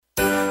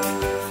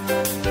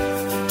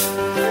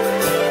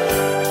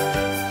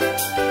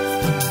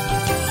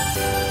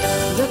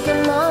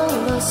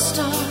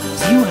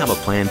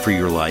plan for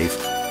your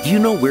life? Do you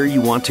know where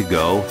you want to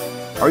go?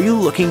 Are you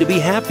looking to be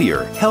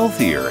happier,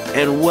 healthier,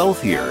 and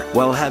wealthier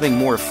while having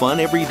more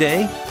fun every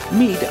day?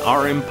 Meet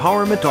our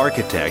empowerment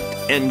architect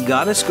and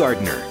goddess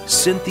gardener,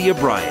 Cynthia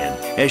Bryan,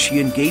 as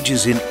she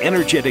engages in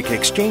energetic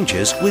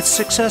exchanges with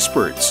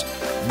successperts,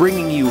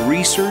 bringing you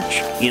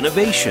research,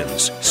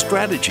 innovations,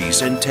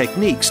 strategies, and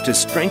techniques to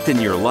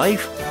strengthen your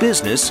life,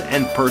 business,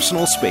 and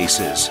personal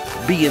spaces.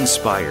 Be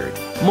inspired,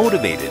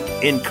 motivated,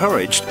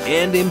 encouraged,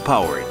 and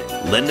empowered.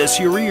 Lend us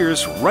your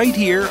ears right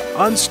here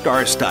on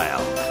Star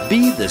Style.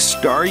 Be the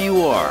star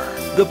you are.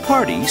 The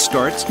party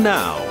starts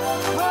now.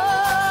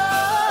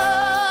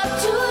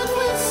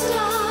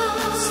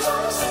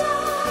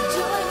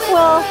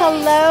 Well,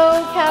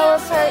 hello, Power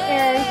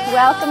Partners.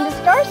 Welcome to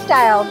Star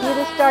Style. Be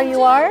the star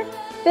you are.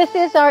 This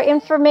is our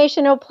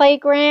informational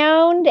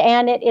playground,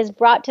 and it is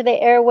brought to the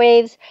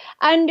airwaves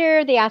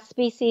under the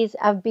auspices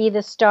of Be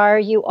the Star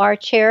You Are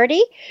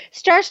charity.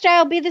 Star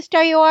Style, Be the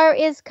Star You Are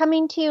is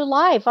coming to you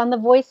live on the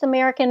Voice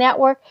America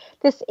Network.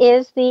 This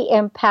is the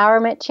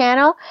Empowerment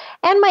Channel,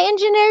 and my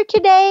engineer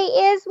today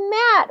is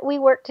Matt. We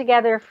worked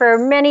together for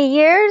many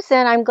years,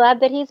 and I'm glad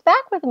that he's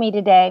back with me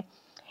today.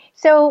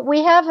 So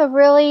we have a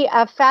really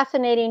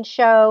fascinating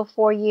show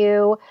for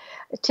you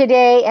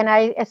today, and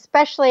I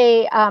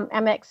especially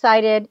am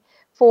excited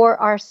for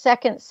our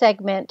second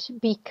segment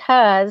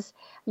because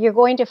you're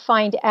going to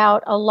find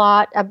out a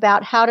lot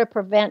about how to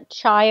prevent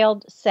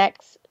child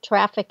sex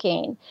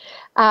trafficking.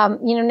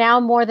 Now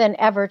more than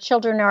ever,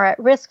 children are at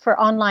risk for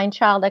online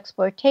child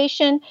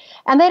exploitation,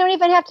 and they don't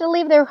even have to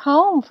leave their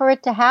home for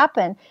it to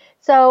happen.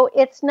 So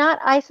it's not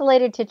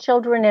isolated to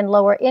children in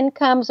lower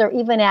incomes or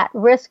even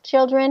at-risk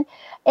children.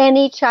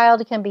 Any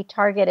child can be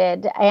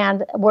targeted.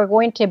 And we're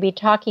going to be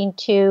talking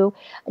to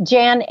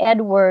Jan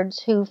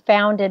Edwards, who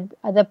founded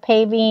the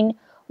Paving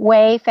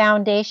Way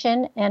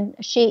Foundation, and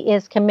she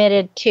is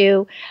committed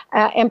to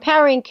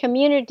empowering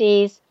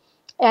communities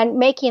and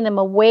making them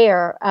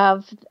aware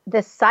of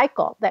the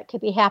cycle that could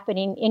be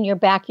happening in your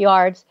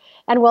backyards.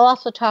 And we'll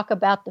also talk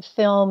about the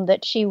film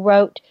that she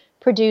wrote,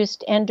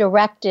 produced, and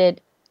directed.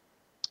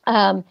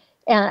 And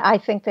I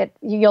think that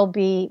we'll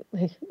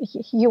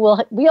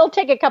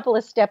take a couple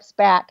of steps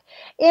back.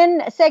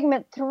 In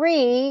segment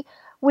 3,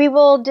 we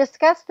will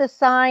discuss the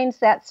signs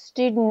that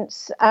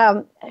students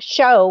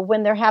show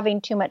when they're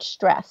having too much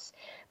stress.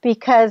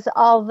 Because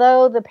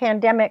although the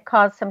pandemic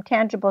caused some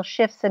tangible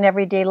shifts in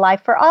everyday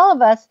life for all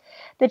of us,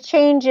 the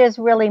changes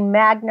really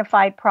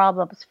magnified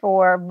problems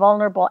for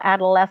vulnerable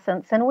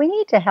adolescents, and we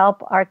need to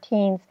help our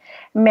teens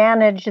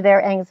manage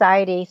their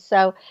anxiety.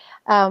 So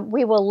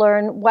we will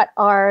learn what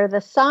are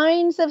the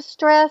signs of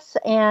stress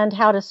and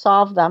how to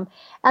solve them.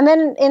 And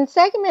then in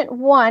segment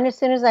 1, as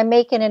soon as I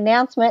make an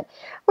announcement,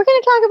 we're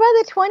going to talk about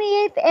the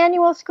 28th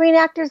Annual Screen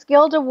Actors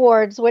Guild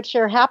Awards, which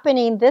are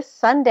happening this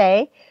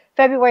Sunday,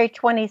 February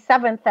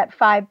 27th at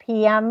 5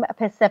 p.m.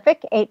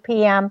 Pacific, 8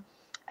 p.m.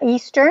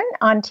 Eastern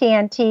on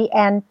TNT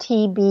and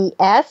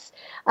TBS.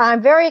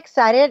 I'm very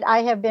excited.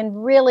 I have been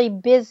really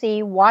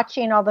busy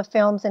watching all the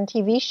films and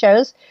TV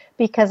shows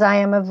because I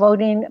am a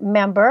voting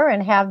member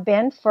and have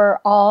been for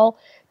all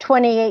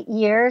 28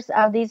 years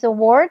of these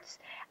awards.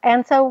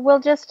 And so we'll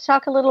just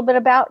talk a little bit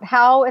about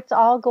how it's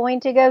all going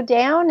to go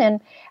down,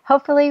 and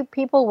hopefully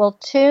people will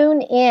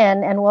tune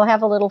in and we'll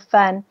have a little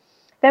fun.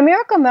 The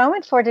miracle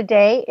moment for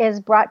today is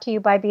brought to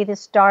you by Be the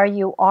Star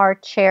You Are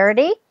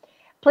charity.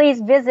 Please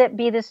visit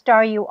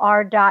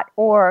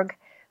BeTheStarYouAre.org.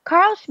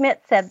 Carl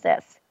Schmitt said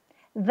this: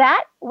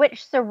 "That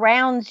which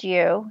surrounds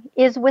you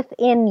is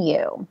within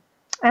you."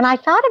 And I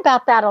thought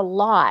about that a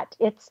lot.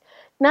 It's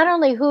not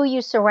only who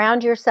you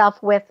surround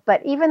yourself with,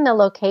 but even the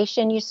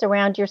location you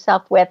surround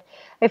yourself with.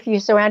 If you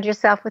surround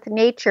yourself with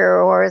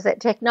nature, or is it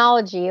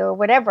technology or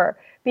whatever?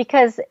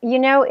 Because,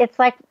 it's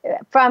like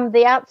from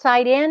the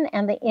outside in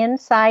and the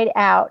inside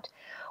out.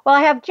 Well,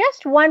 I have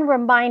just one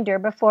reminder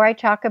before I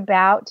talk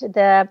about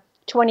the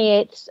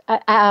 28th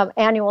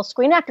Annual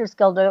Screen Actors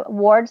Guild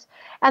Awards,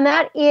 and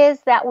that is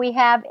that we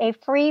have a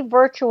free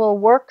virtual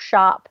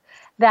workshop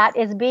that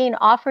is being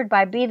offered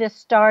by Be the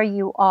Star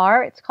You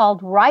Are. It's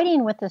called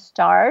Writing with the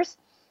Stars.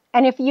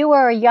 And if you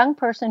are a young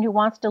person who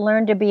wants to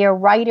learn to be a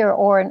writer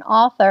or an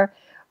author,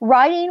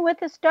 Writing with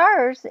the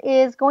Stars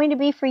is going to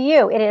be for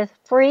you. It is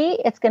free.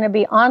 It's going to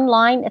be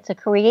online. It's a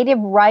creative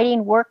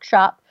writing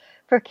workshop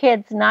for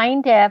kids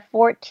 9 to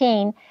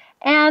 14.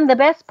 And the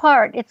best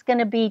part, it's going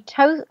to be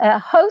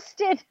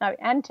hosted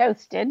and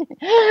toasted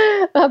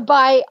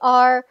by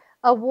our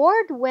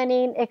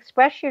award-winning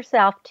Express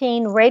Yourself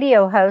teen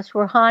radio host,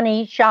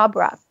 Ruhani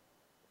Chabra.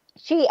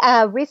 She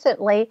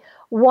recently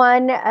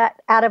won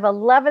out of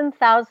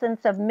 11,000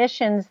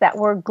 submissions that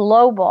were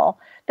global,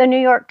 the New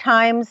York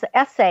Times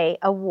Essay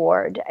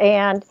Award.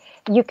 And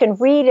you can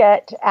read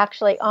it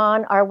actually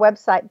on our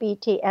website,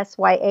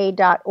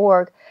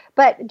 btsya.org.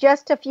 But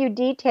just a few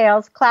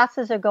details.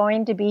 Classes are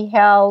going to be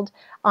held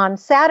on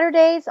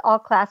Saturdays. All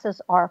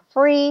classes are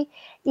free.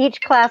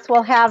 Each class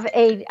will have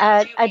a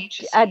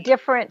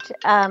different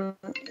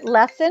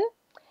lesson,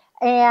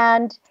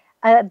 and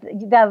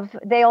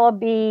they'll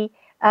be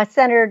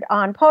centered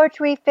on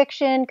poetry,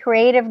 fiction,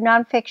 creative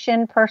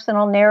nonfiction,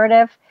 personal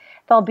narrative.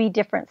 There'll be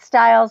different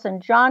styles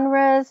and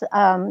genres.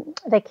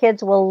 The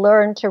kids will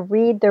learn to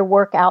read their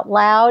work out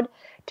loud,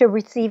 to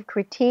receive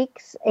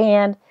critiques,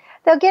 and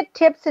they'll get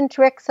tips and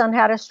tricks on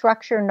how to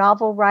structure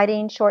novel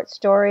writing, short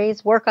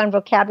stories, work on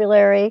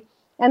vocabulary,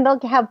 and they'll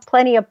have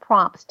plenty of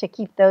prompts to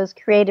keep those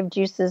creative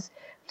juices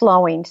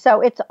flowing.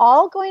 So it's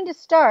all going to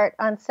start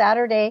on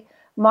Saturday,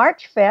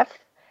 March 5th,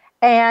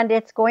 and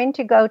it's going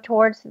to go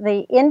towards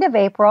the end of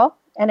April.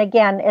 And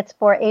again, it's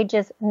for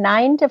ages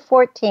 9 to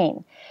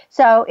 14.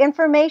 So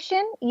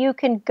information, you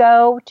can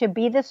go to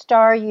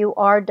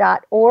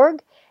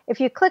bethestaryouare.org. If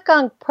you click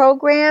on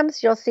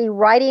programs, you'll see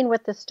Writing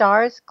with the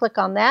Stars. Click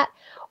on that.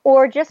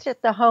 Or just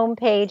at the home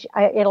page,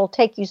 it'll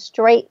take you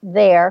straight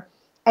there.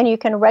 And you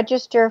can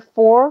register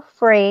for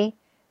free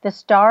the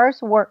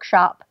Stars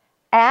Workshop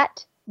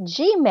at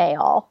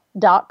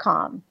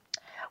gmail.com.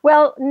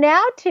 Well,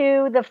 now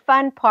to the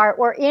fun part.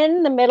 We're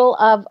in the middle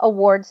of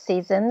award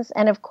seasons.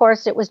 And of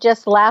course, it was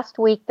just last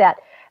week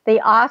that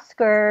the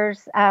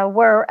Oscars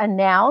were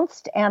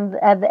announced. And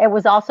it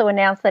was also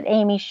announced that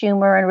Amy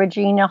Schumer and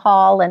Regina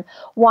Hall and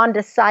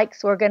Wanda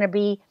Sykes were going to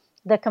be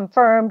the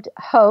confirmed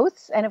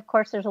hosts. And of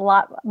course, there's a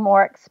lot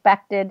more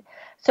expected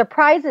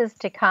surprises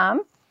to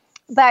come.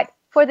 But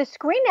for the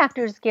Screen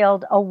Actors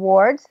Guild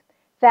Awards,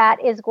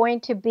 that is going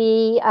to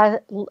be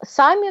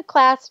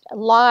simulcast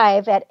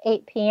live at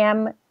 8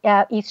 p.m.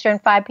 Eastern,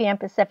 5 p.m.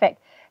 Pacific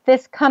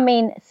this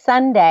coming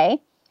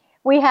Sunday.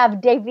 We have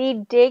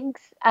David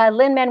Diggs,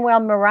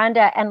 Lin-Manuel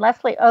Miranda, and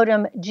Leslie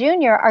Odom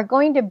Jr. are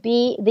going to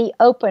be the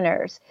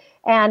openers.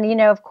 And, you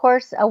know, of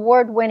course,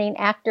 award-winning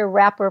actor,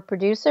 rapper,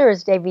 producer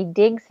is David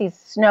Diggs. He's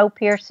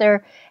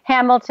Snowpiercer,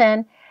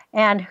 Hamilton.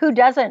 And who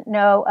doesn't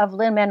know of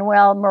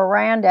Lin-Manuel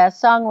Miranda,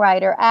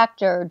 songwriter,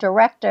 actor,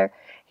 director?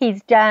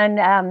 He's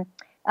done...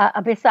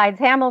 besides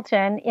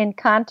Hamilton,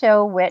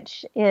 Encanto,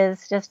 which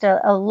is just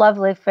a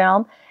lovely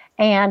film,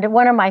 and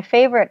one of my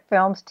favorite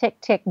films, Tick,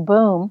 Tick,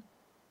 Boom.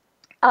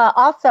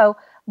 Also,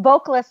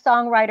 vocalist,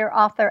 songwriter,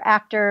 author,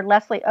 actor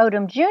Leslie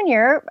Odom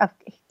Jr., of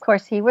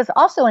course, he was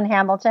also in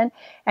Hamilton,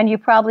 and you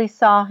probably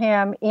saw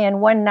him in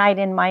One Night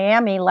in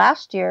Miami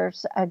last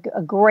year's a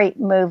great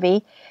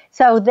movie.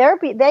 So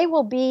they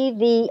will be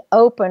the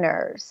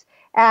openers.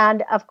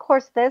 And of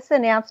course, this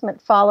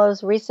announcement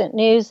follows recent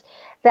news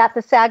that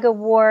the SAG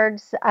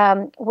Awards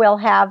will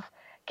have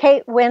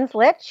Kate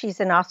Winslet.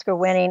 She's an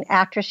Oscar-winning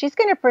actress. She's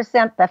going to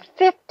present the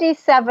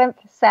 57th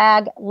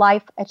SAG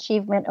Life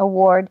Achievement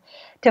Award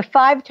to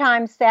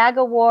 5-time SAG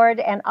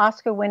Award and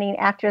Oscar-winning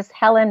actress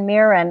Helen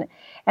Mirren.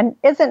 And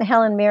isn't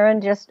Helen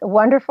Mirren just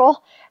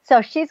wonderful?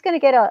 So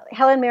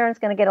Helen Mirren's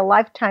going to get a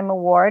Lifetime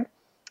Award.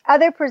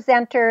 Other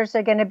presenters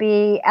are going to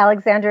be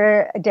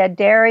Alexandra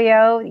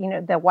Daddario, you know,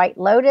 The White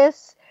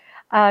Lotus,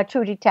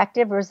 True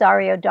Detective,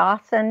 Rosario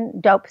Dawson,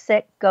 Dope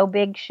Sick, Go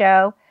Big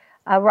Show,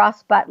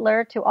 Ross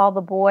Butler, To All the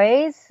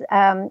Boys,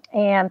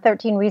 and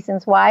 13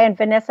 Reasons Why, and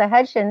Vanessa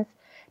Hudgens,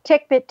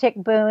 Tick, Bit, Tick,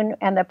 Boom,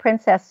 and The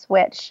Princess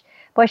Switch.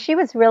 Boy, she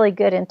was really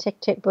good in Tick,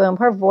 Tick, Boom.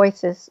 Her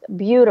voice is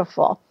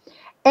beautiful.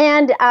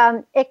 And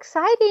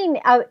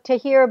exciting to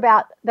hear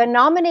about the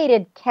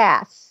nominated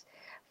casts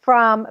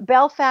from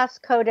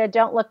Belfast Coda,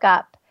 Don't Look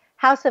Up,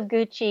 House of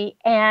Gucci,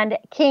 and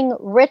King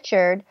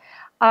Richard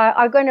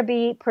are going to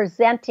be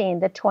presenting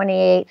the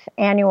 28th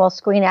Annual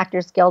Screen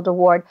Actors Guild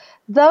Award.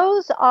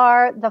 Those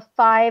are the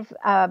 5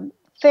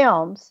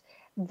 films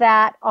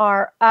that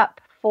are up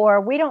for,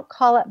 we don't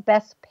call it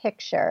Best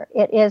Picture.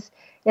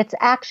 It's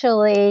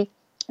actually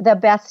the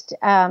best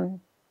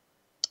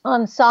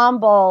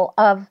ensemble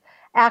of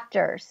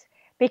actors.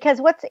 Because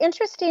what's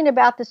interesting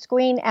about the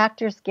Screen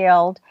Actors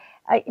Guild,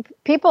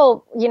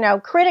 people, you know,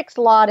 critics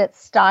laud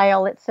its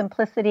style, its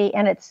simplicity,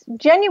 and its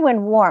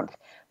genuine warmth.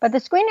 But the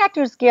Screen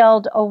Actors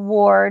Guild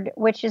Award,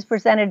 which is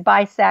presented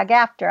by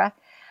SAG-AFTRA,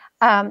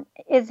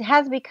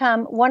 has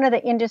become one of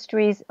the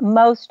industry's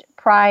most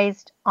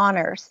prized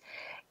honors.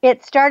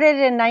 It started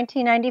in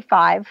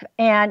 1995,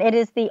 and it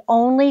is the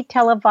only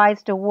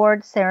televised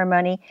award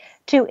ceremony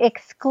to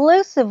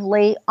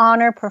exclusively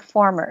honor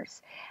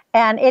performers.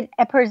 And it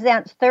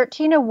presents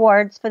 13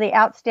 awards for the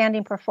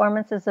outstanding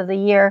performances of the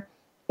year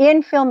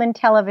in film and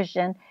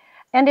television.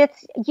 And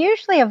it's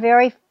usually a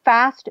very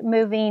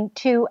fast-moving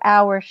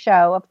 2-hour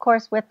show. Of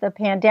course, with the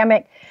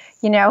pandemic,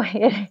 you know,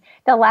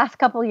 the last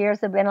couple of years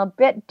have been a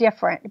bit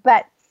different.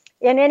 But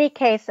in any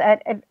case,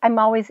 I'm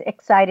always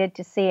excited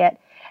to see it.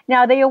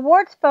 Now, the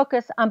awards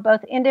focus on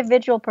both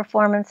individual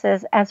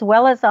performances as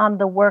well as on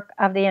the work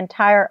of the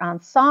entire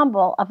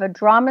ensemble of a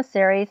drama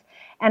series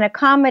and a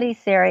comedy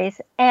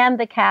series and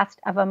the cast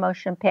of a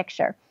motion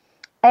picture.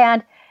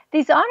 And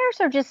these honors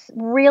are just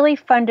really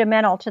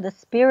fundamental to the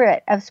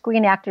spirit of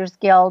Screen Actors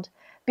Guild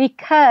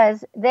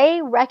because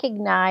they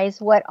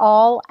recognize what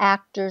all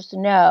actors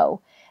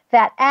know,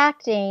 that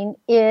acting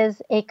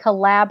is a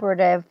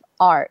collaborative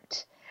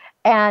art.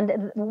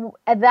 And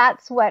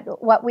that's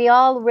what we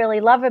all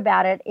really love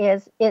about it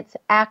is it's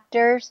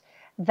actors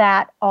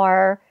that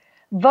are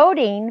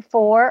voting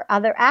for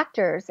other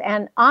actors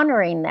and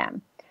honoring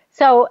them.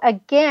 So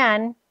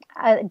again,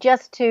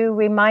 just to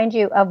remind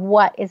you of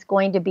what is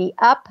going to be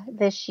up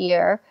this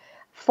year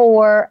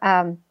for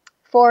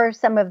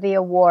some of the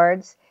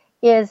awards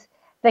is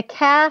the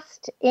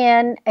cast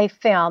in a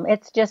film.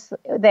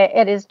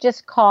 It is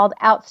just called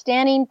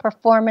Outstanding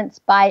Performance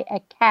by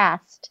a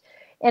Cast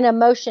in a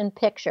Motion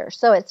Picture.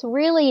 So it's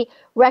really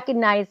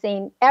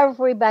recognizing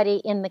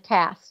everybody in the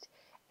cast.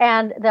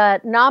 And the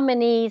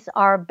nominees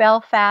are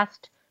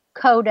Belfast,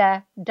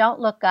 Coda, Don't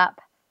Look Up,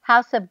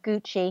 House of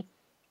Gucci,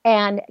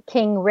 and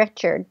King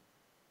Richard.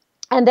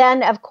 And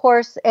then, of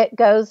course, it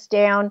goes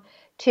down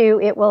to,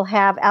 it will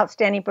have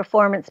Outstanding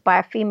Performance by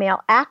a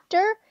Female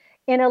Actor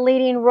in a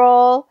Leading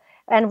Role.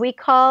 And we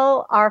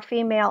call our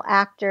female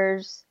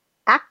actors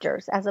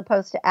actors as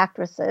opposed to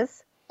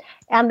actresses.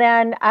 And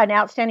then an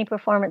Outstanding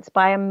Performance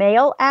by a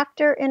Male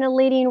Actor in a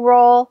Leading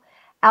Role,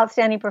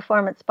 Outstanding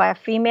Performance by a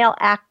Female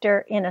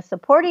Actor in a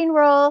Supporting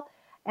Role,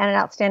 and an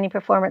Outstanding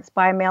Performance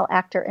by a Male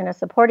Actor in a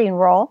Supporting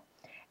Role.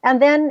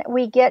 And then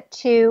we get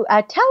to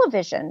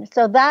television.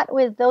 So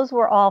those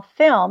were all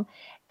film.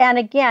 And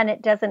again,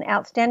 it does an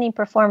Outstanding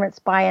Performance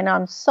by an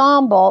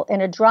ensemble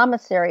in a drama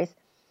series.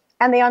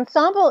 And the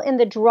ensemble in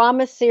the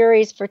drama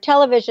series for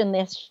television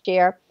this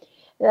year,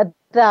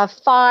 the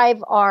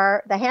five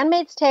are The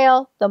Handmaid's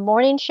Tale, The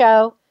Morning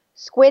Show,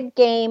 Squid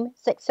Game,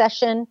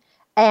 Succession,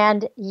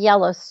 and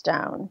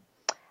Yellowstone.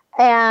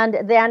 And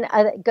then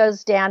it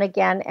goes down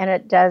again, and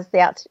it does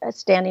the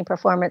Outstanding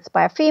Performance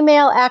by a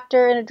Female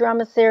Actor in a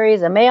drama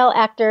series, a Male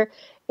Actor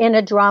in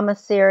a drama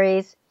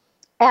series.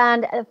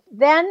 And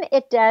then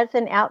it does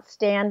an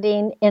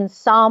Outstanding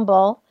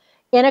Ensemble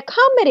in a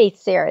comedy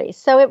series.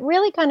 So it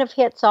really kind of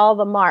hits all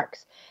the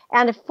marks.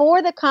 And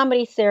for the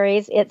comedy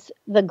series, it's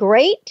The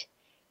Great,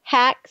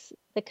 Hacks,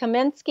 The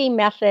Kaminsky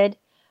Method,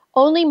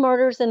 Only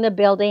Murders in the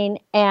Building,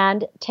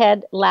 and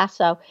Ted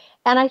Lasso.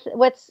 And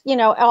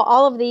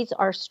all of these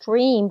are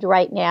streamed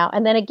right now.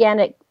 And then again,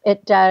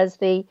 it does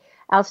the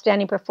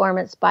Outstanding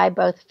Performance by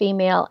both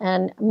female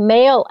and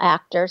male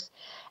actors.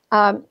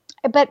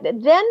 But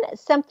then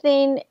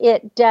something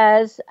it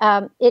does,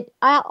 it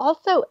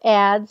also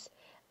adds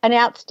an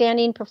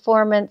Outstanding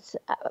Performance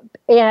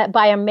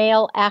by a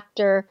male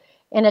actor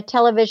in a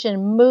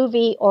television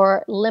movie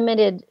or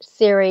limited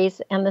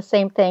series, and the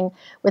same thing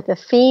with a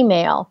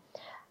female.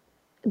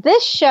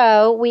 This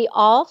show, we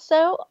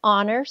also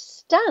honor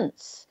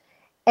stunts.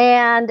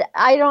 And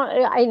I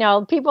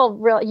know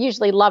people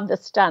usually love the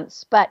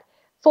stunts, but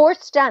for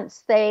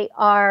stunts, the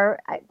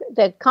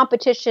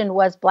competition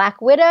was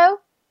Black Widow,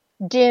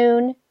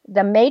 Dune,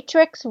 The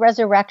Matrix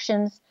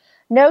Resurrections,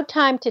 No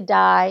Time to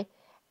Die,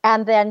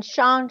 and then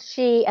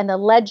Shang-Chi and the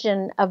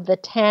Legend of the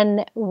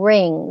Ten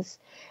Rings.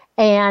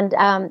 And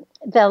then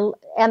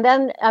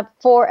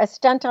for a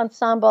stunt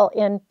ensemble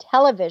in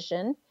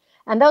television,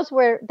 and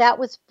that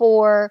was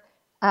for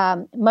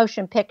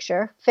motion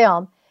picture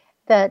film.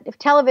 The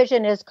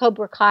television is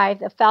Cobra Kai,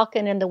 The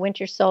Falcon and the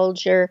Winter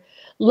Soldier,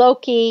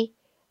 Loki,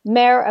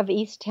 Mayor of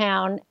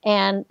Easttown,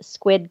 and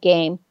Squid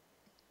Game.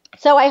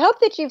 So I hope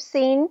that you've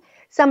seen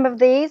some of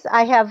these.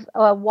 I have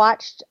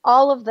watched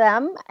all of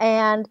them,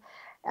 and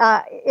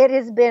it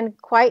has been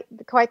quite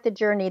the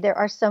journey. There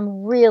are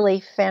some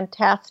really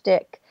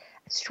fantastic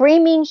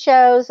streaming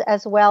shows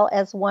as well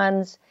as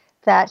ones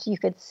that you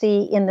could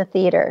see in the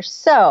theater.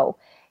 So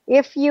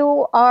if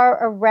you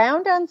are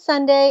around on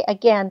Sunday,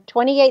 again,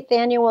 28th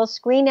Annual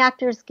Screen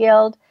Actors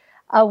Guild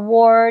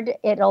Award.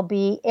 It'll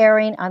be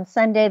airing on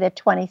Sunday the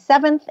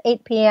 27th,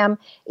 8 p.m.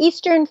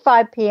 Eastern,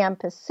 5 p.m.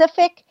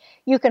 Pacific.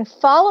 You can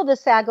follow the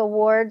SAG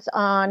Awards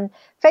on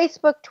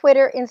Facebook,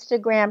 Twitter,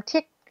 Instagram,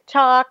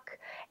 TikTok.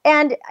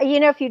 And,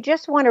 if you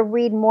just want to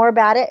read more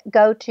about it,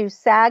 go to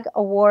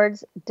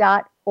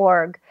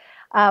sagawards.org.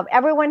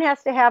 Everyone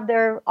has to have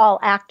all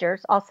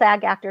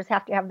SAG actors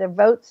have to have their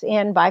votes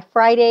in by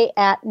Friday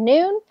at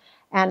noon.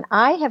 And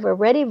I have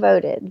already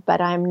voted,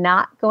 but I'm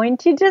not going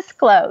to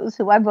disclose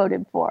who I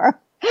voted for.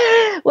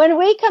 When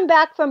we come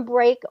back from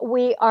break,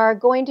 we are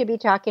going to be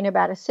talking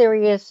about a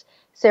serious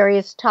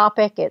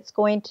topic. It's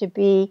going to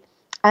be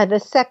the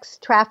sex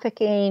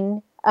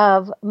trafficking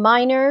of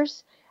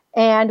minors.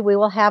 And we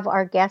will have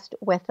our guest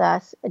with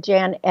us,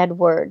 Jan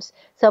Edwards.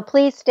 So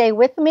please stay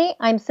with me.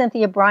 I'm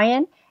Cynthia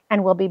Bryan,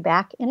 and we'll be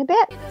back in a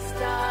bit. Be the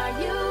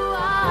star you are.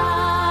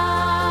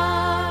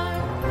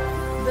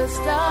 The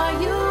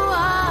star you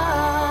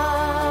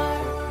are.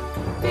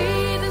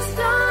 Be the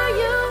star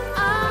you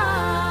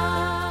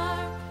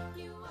are.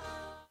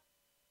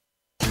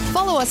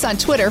 Follow us on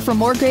Twitter for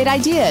more great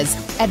ideas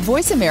at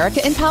Voice America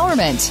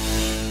Empowerment.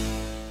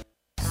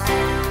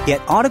 Get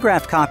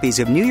autographed copies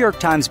of New York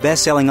Times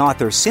bestselling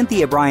author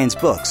Cynthia Bryan's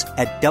books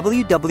at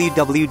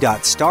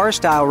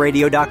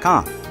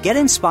www.starstyleradio.com. Get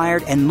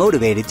inspired and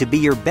motivated to be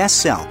your best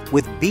self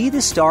with Be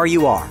the Star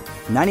You Are,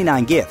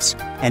 99 gifts,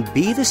 and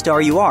Be the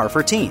Star You Are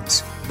for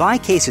teens. Buy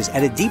cases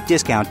at a deep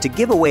discount to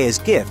give away as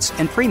gifts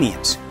and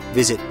premiums.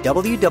 Visit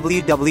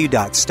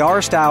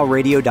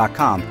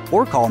www.starstyleradio.com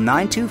or call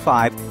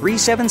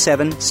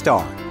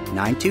 925-377-STAR.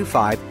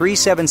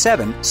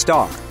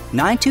 925-377-STAR.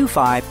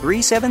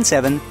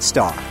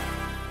 925-377-STAR.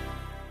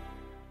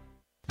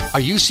 Are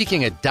you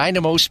seeking a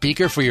dynamo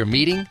speaker for your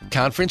meeting,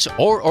 conference,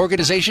 or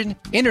organization?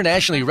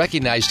 Internationally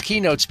recognized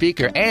keynote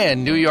speaker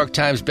and New York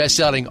Times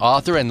bestselling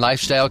author and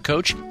lifestyle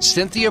coach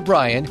Cynthia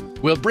Bryan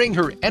will bring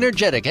her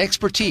energetic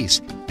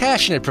expertise,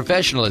 passionate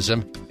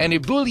professionalism, and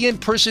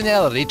ebullient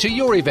personality to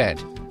your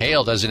event.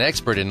 Hailed as an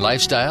expert in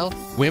lifestyle,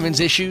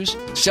 women's issues,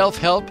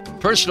 self-help,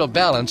 personal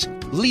balance,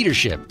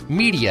 leadership,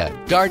 media,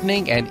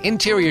 gardening, and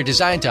interior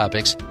design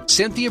topics,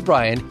 Cynthia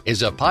Bryan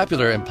is a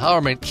popular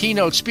empowerment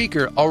keynote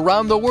speaker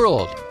around the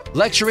world,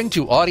 lecturing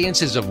to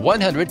audiences of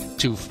 100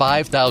 to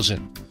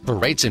 5,000. For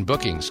rates and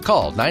bookings,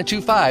 call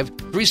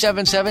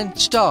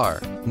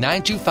 925-377-STAR,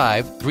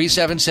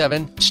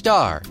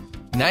 925-377-STAR,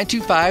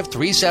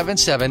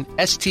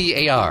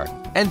 925-377-STAR,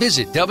 and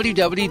visit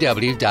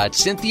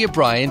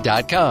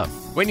www.cynthiabryan.com.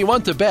 When you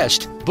want the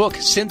best, book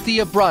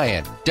Cynthia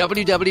Bryan,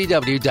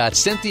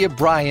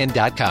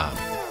 www.cynthiabryan.com.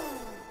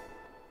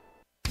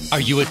 Are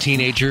you a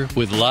teenager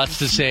with lots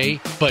to say,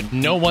 but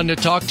no one to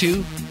talk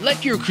to?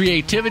 Let your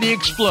creativity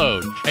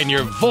explode and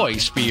your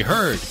voice be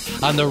heard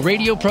on the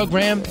radio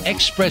program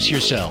Express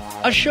Yourself,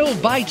 a show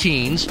by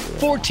teens,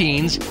 for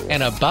teens,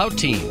 and about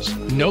teens.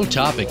 No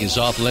topic is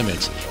off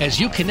limits as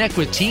you connect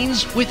with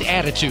teens with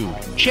attitude.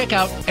 Check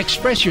out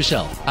Express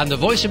Yourself on the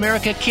Voice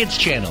America Kids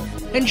channel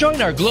and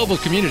join our global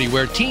community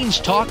where teens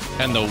talk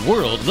and the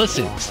world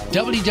listens.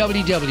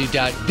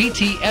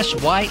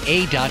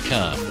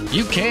 www.btsya.com.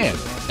 You can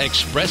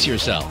express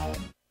yourself.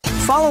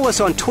 Follow us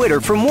on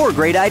Twitter for more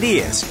great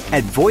ideas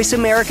at Voice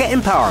America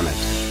Empowerment.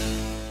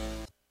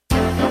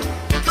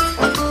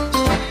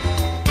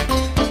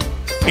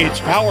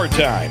 It's power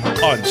time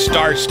on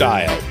Star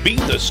Style. Be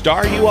the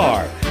star you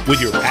are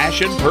with your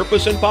passion,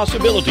 purpose, and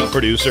possibility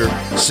producer,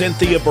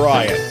 Cynthia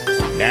Bryan.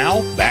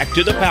 Now, back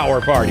to the power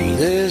party.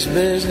 This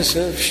business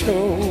of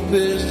show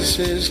business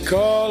is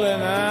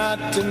calling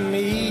out to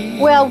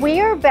me. Well, we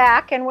are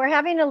back, and we're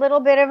having a little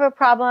bit of a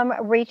problem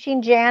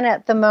reaching Jan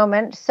at the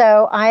moment.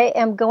 So I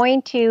am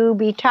going to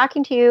be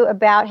talking to you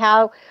about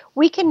how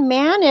we can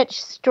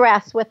manage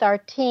stress with our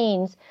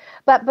teens.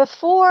 But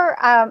before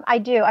I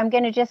do, I'm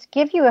going to just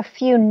give you a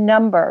few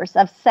numbers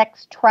of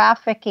sex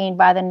trafficking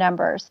by the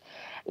numbers.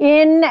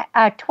 In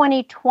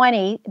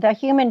 2020, the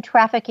Human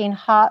Trafficking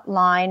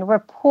Hotline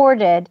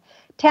reported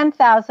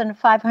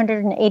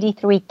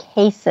 10,583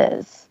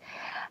 cases.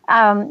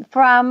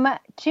 From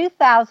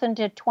 2000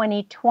 to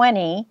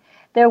 2020,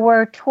 there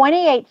were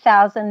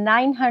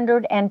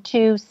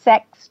 28,902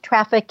 sex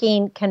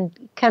trafficking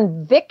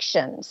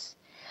convictions.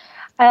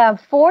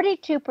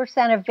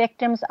 42% of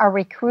victims are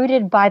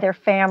recruited by their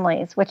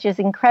families, which is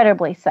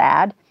incredibly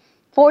sad.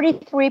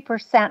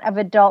 43% of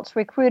adults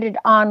recruited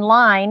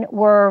online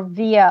were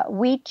via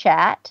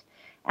WeChat,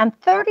 and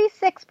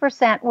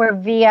 36% were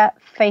via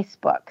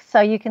Facebook. So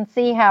you can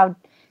see how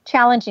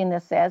challenging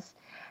this is.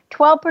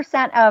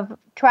 12% of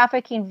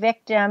trafficking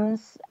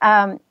victims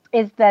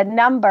is the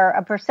number,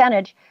 a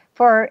percentage,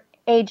 for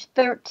age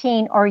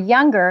 13 or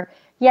younger,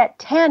 yet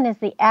 10 is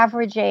the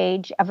average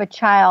age of a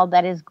child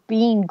that is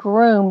being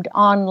groomed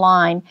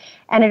online.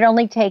 And it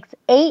only takes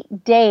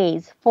 8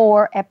 days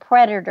for a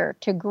predator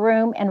to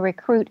groom and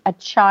recruit a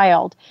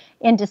child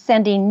into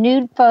sending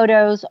nude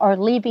photos or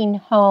leaving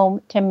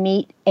home to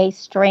meet a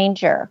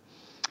stranger.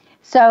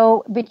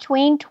 So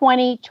between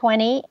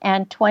 2020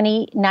 and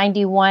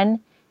 2091,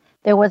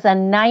 there was a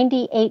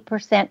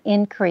 98%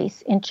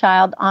 increase in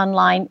child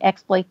online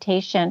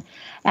exploitation.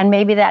 And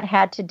maybe that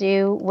had to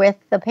do with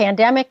the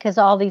pandemic because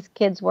all these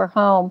kids were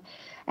home.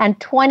 And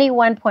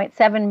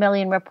 21.7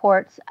 million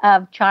reports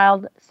of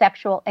child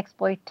sexual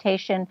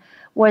exploitation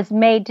was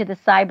made to the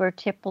cyber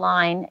tip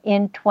line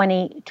in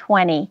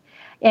 2020.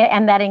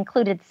 And that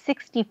included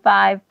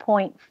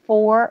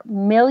 65.4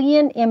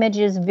 million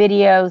images,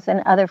 videos,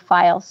 and other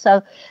files.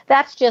 So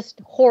that's just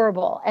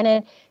horrible. And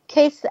in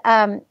case,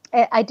 I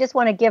just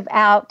want to give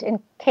out,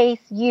 in case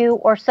you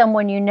or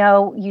someone you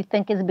know you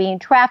think is being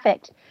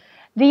trafficked,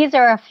 these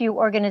are a few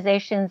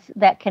organizations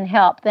that can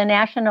help. The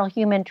National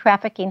Human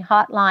Trafficking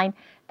Hotline,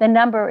 the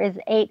number is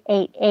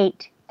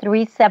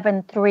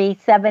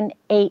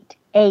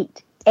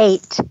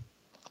 888-373-7888.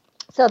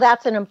 So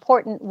that's an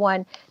important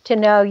one to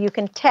know. You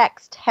can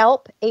text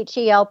HELP,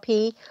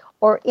 H-E-L-P,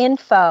 or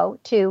info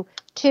to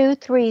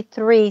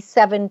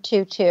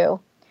 233-722.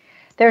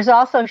 There's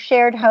also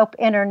Shared Hope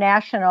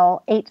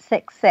International,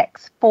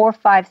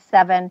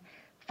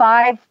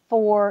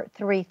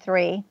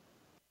 866-457-5433.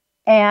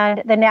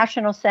 And the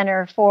National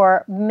Center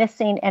for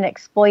Missing and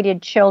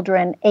Exploited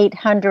Children,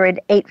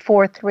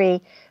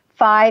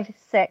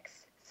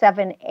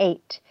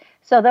 800-843-5678.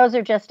 So those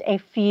are just a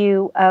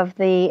few of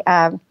the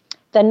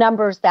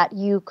numbers that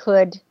you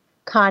could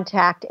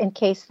contact in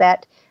case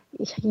that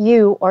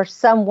you or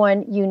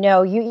someone you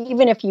know,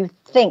 even if you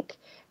think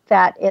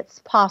that it's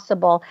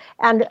possible.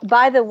 And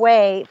by the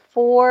way,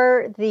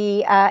 for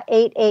the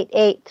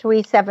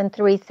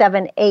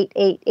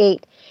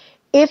 888-373-7888,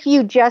 if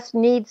you just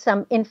need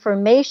some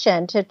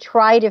information to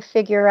try to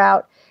figure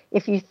out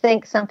if you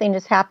think something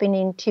is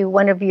happening to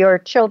one of your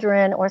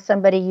children or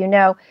somebody you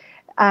know,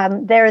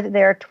 They're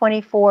there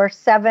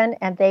 24/7,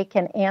 and they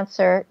can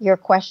answer your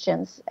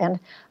questions. And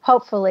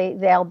hopefully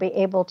they'll be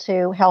able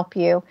to help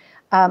you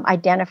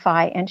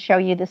identify and show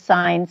you the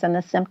signs and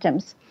the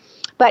symptoms.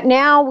 But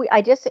now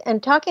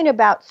and talking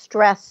about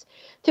stress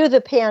through the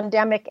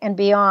pandemic and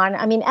beyond,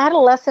 I mean,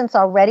 adolescents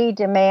already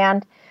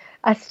demand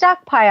a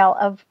stockpile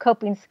of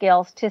coping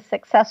skills to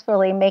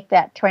successfully make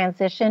that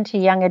transition to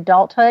young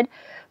adulthood.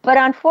 But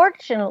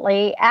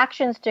unfortunately,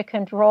 actions to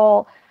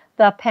control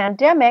the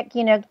pandemic,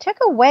 took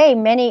away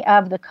many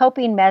of the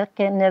coping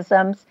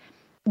mechanisms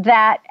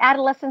that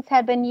adolescents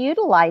had been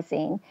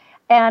utilizing.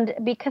 And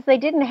because they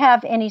didn't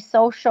have any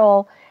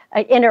social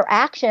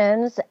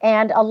interactions,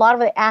 and a lot of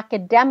the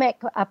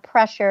academic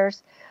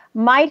pressures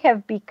might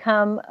have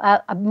become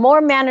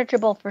more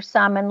manageable for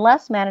some and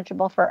less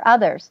manageable for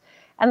others.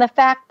 And the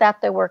fact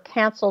that there were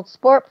canceled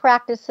sport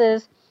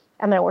practices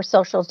and there were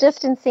social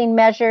distancing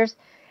measures,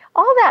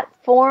 all that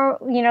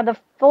the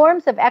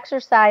forms of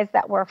exercise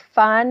that were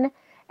fun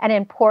and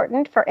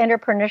important for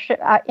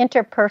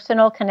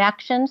interpersonal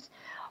connections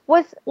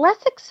was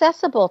less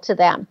accessible to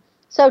them.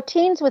 So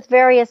teens with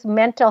various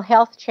mental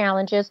health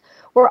challenges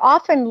were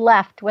often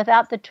left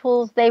without the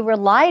tools they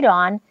relied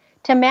on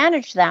to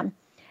manage them.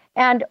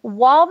 And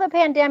while the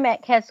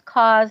pandemic has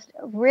caused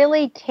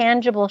really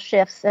tangible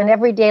shifts in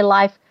everyday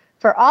life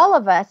for all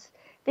of us,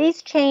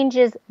 these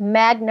changes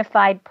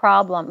magnified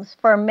problems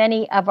for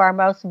many of our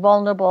most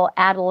vulnerable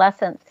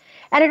adolescents.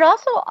 And it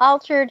also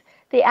altered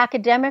the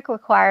academic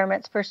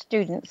requirements for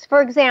students.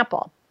 For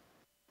example,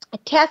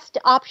 test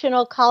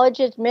optional college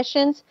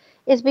admissions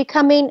is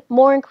becoming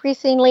more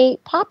increasingly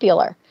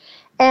popular.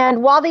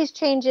 And while these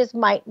changes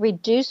might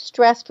reduce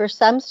stress for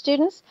some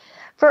students,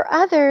 for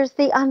others,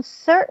 the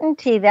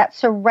uncertainty that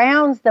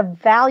surrounds the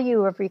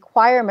value of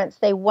requirements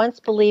they once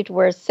believed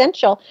were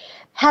essential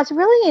has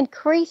really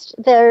increased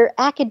their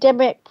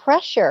academic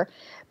pressure,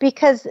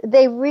 because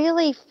they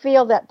really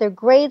feel that their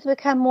grades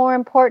become more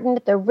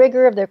important, the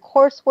rigor of their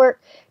coursework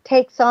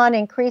takes on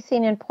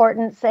increasing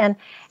importance, and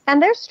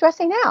they're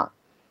stressing out.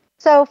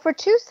 So for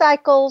 2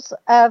 cycles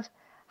of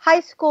high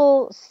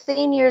school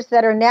seniors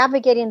that are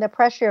navigating the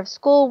pressure of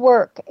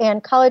schoolwork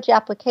and college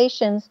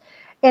applications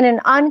in an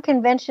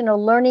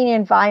unconventional learning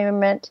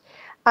environment,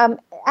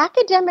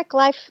 academic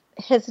life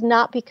has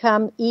not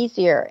become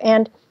easier.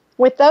 And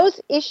with those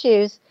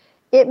issues,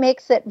 it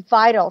makes it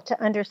vital to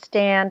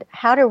understand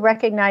how to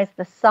recognize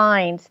the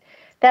signs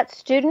that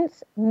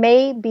students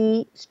may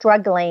be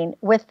struggling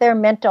with their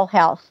mental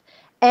health,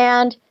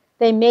 and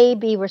they may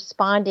be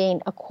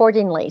responding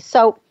accordingly.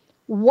 So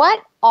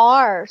what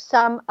are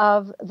some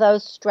of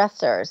those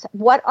stressors?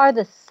 What are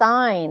the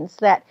signs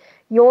that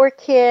your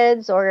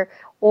kids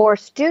or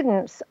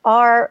students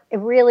are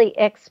really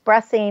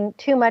expressing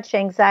too much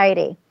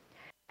anxiety?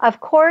 Of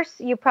course,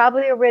 you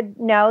probably already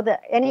know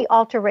that any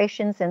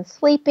alterations in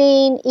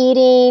sleeping,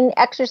 eating,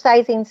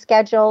 exercising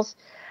schedules,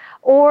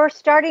 or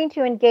starting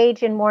to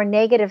engage in more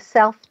negative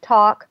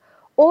self-talk,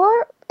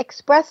 or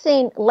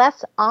expressing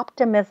less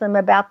optimism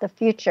about the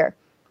future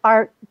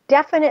are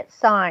definite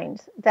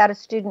signs that a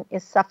student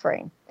is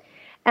suffering.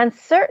 And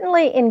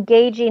certainly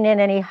engaging in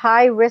any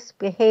high-risk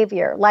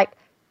behavior like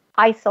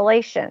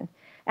isolation,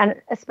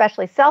 and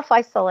especially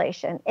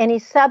self-isolation, any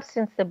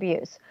substance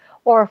abuse,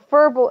 or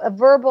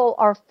verbal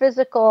or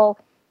physical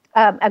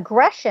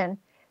aggression,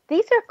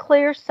 these are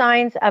clear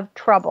signs of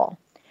trouble.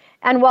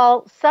 And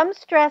while some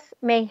stress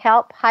may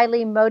help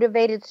highly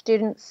motivated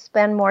students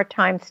spend more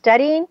time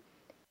studying,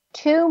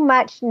 too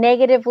much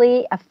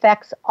negatively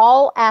affects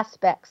all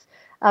aspects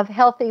of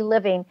healthy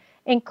living,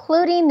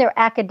 including their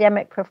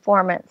academic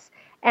performance.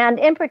 And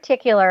in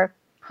particular,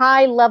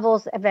 high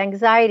levels of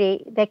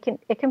anxiety,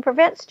 it can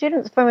prevent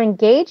students from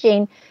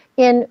engaging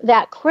in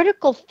that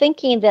critical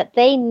thinking that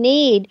they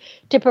need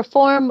to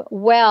perform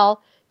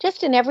well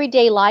just in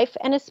everyday life,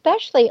 and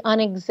especially on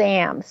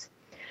exams.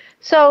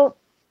 So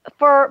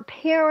for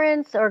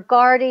parents or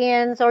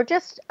guardians or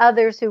just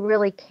others who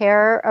really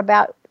care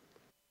about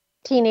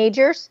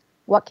teenagers,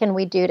 what can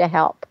we do to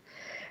help?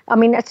 I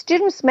mean, a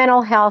student's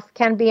mental health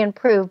can be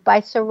improved by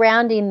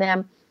surrounding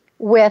them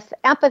with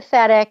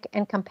empathetic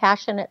and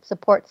compassionate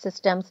support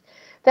systems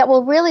that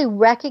will really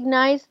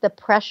recognize the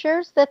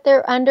pressures that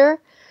they're under.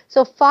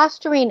 So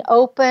fostering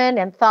open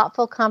and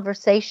thoughtful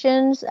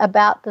conversations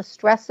about the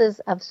stresses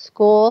of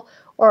school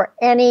or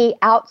any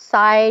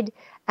outside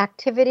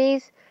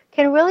activities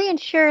can really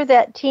ensure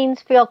that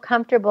teens feel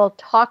comfortable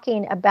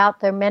talking about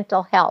their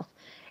mental health.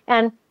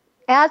 And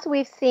as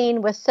we've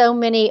seen with so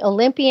many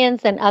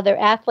Olympians and other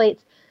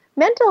athletes,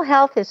 mental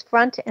health is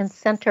front and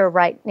center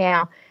right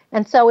now.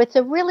 And so it's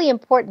a really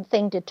important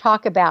thing to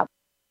talk about.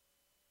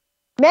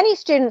 Many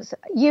students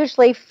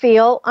usually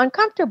feel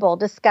uncomfortable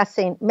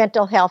discussing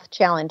mental health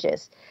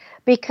challenges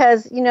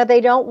because,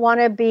 they don't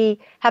want to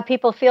have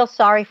people feel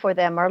sorry for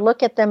them or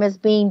look at them as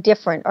being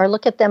different or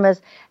look at them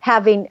as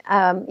having,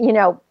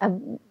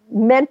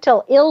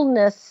 mental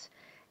illness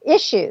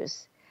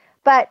issues.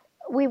 But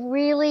we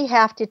really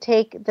have to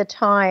take the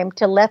time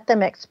to let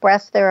them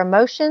express their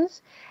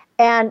emotions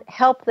and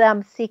help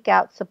them seek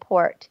out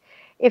support.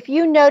 if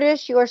you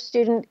notice your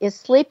student is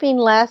sleeping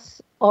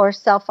less or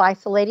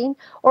self-isolating,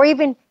 or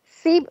even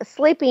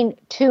sleeping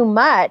too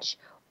much,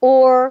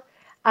 or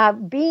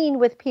being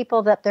with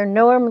people that they're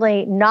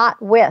normally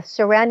not with,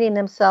 surrounding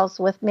themselves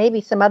with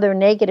maybe some other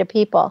negative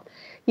people,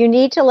 you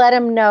need to let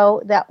them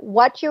know that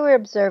what you're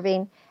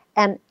observing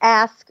and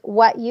ask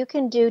what you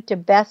can do to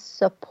best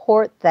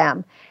support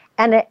them.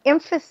 And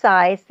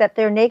emphasize that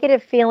their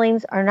negative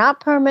feelings are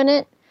not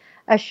permanent.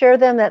 Assure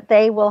them that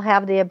they will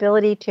have the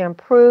ability to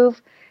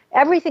improve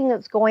everything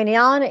that's going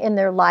on in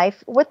their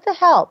life with the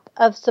help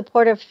of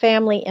supportive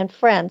family and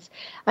friends.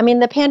 I mean,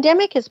 the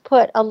pandemic has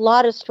put a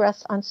lot of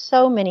stress on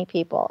so many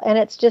people, and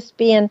it's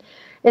been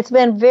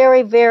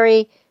very,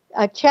 very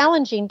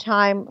challenging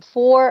time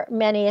for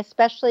many,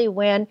 especially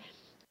when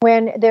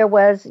there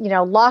was,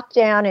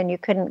 lockdown and you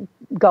couldn't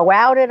go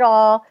out at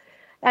all.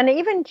 And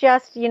even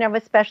just,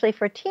 especially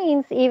for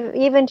teens,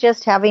 even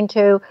just having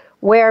to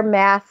wear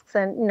masks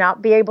and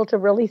not be able to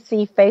really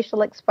see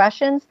facial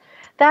expressions,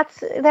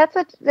 that's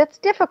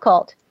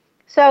difficult.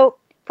 So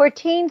for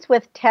teens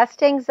with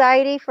test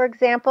anxiety, for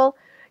example,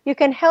 you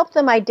can help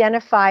them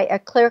identify a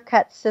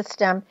clear-cut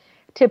system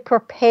to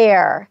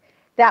prepare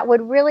that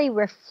would really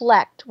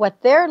reflect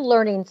what their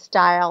learning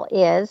style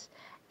is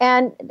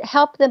and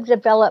help them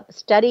develop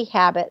study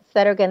habits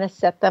that are going to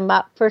set them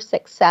up for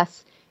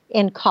success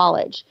in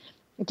college.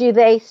 Do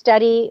they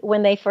study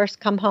when they first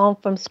come home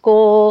from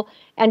school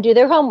and do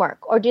their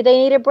homework, or do they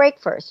need a break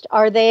first?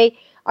 Are they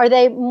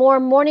more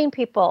morning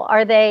people?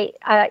 Are they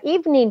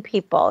evening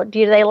people?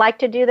 Do they like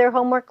to do their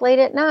homework late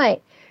at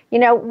night?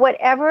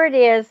 Whatever it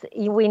is,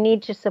 we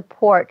need to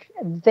support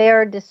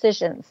their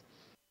decisions.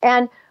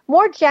 And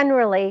more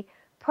generally,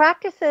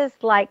 practices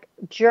like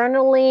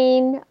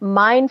journaling,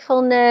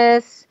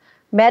 mindfulness,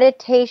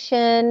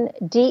 meditation,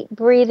 deep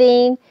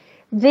breathing,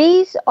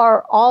 these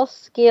are all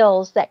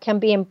skills that can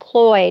be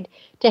employed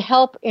to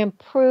help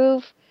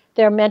improve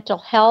their mental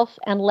health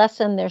and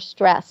lessen their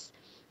stress.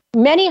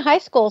 Many high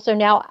schools are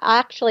now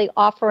actually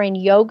offering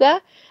yoga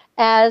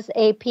as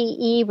a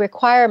PE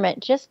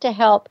requirement just to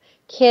help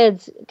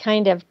kids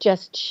kind of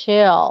just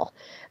chill.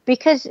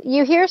 Because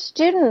you hear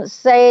students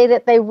say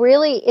that they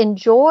really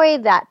enjoy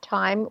that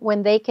time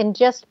when they can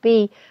just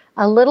be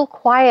a little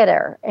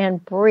quieter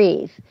and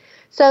breathe.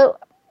 So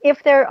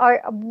if there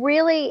are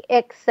really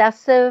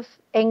excessive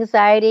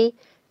anxiety,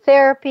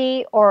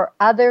 therapy or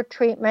other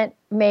treatment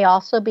may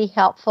also be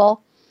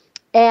helpful.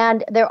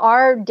 And there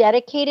are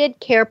dedicated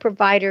care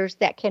providers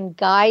that can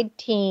guide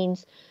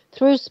teens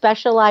through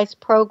specialized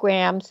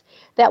programs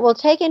that will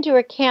take into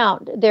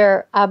account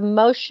their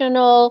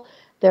emotional,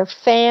 their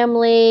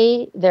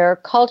family, their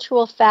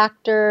cultural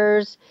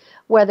factors,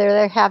 whether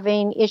they're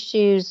having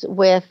issues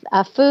with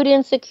food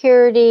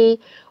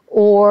insecurity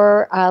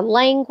or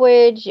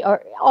language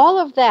or all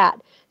of that.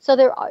 So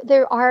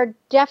there are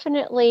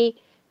definitely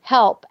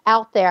help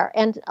out there,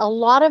 and a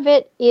lot of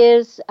it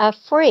is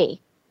free.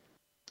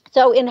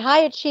 So in high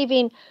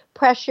achieving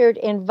pressured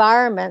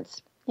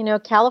environments,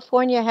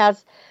 California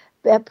has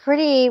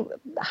pretty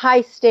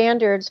high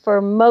standards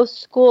for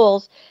most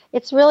schools.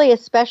 It's really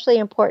especially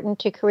important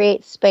to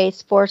create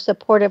space for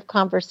supportive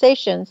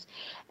conversations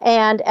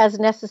and, as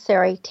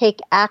necessary, take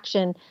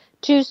action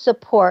to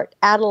support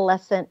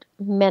adolescent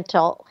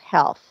mental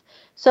health.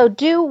 So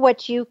do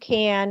what you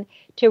can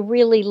to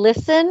really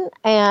listen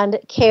and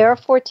care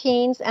for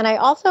teens. And I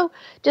also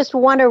just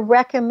want to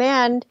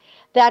recommend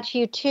that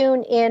you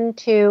tune in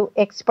to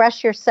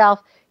Express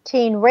Yourself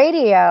Teen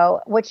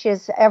Radio, which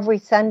is every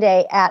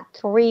Sunday at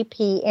 3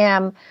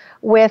 p.m.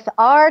 with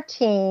our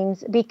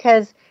teens,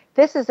 because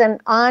this is an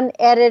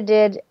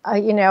unedited,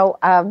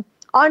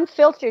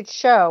 unfiltered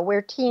show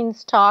where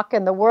teens talk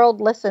and the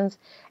world listens.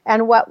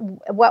 And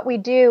what we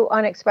do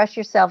on Express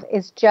Yourself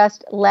is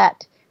just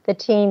let the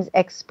teens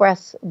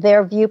express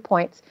their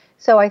viewpoints.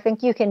 So I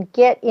think you can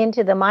get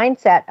into the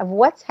mindset of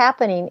what's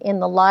happening in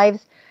the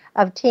lives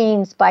of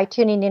teens by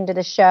tuning into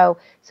the show.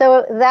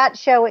 So that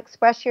show,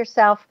 Express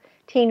Yourself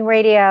Teen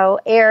Radio,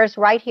 airs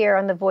right here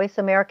on the Voice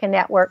America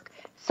Network,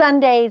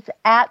 Sundays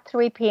at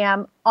 3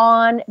 p.m.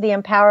 on the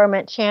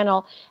Empowerment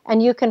Channel.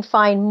 And you can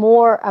find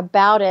more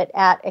about it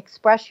at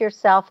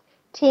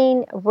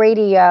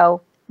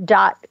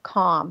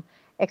expressyourselfteenradio.com.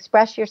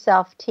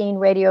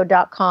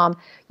 expressyourselfteenradio.com.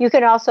 You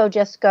can also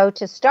just go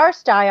to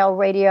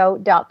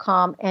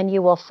starstyleradio.com and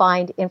you will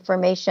find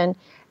information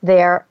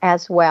there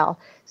as well.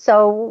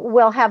 So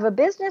we'll have a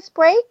business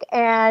break,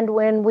 and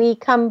when we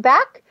come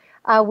back,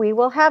 we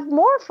will have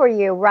more for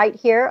you right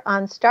here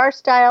on Star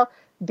Style,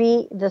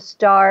 Be the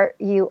Star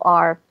You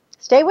Are.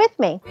 Stay with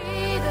me.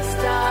 Be the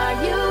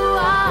star you are.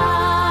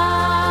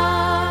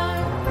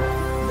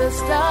 The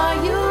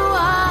star you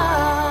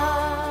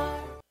are.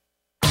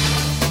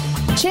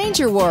 Change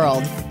your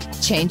world.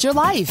 Change your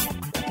life.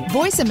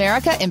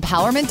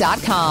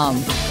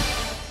 VoiceAmericaEmpowerment.com.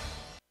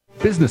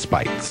 Business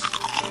Bites.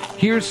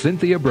 Here's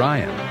Cynthia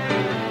Bryan.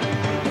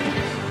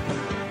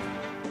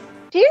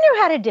 Do you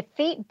know how to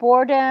defeat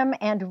boredom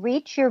and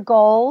reach your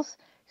goals?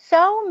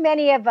 So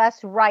many of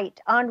us write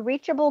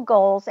unreachable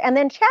goals and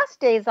then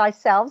chastise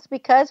ourselves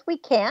because we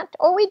can't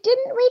or we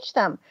didn't reach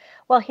them.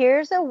 Well,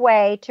 here's a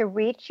way to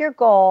reach your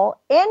goal,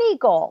 any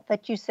goal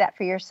that you set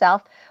for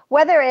yourself,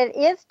 whether it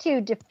is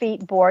to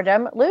defeat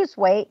boredom, lose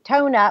weight,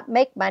 tone up,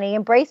 make money,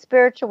 embrace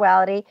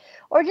spirituality,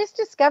 or just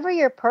discover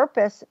your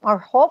purpose or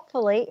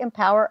hopefully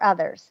empower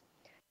others.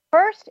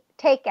 First,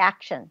 take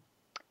action.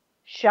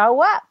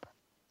 Show up.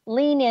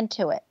 Lean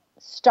into it.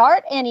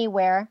 Start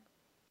anywhere.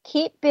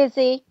 Keep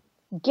busy.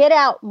 Get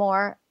out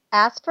more.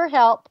 Ask for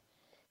help.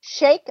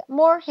 Shake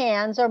more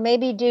hands, or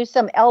maybe do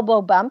some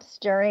elbow bumps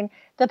during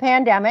the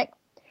pandemic.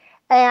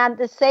 And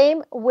the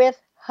same with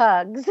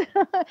hugs.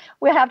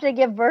 We have to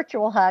give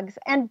virtual hugs.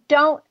 And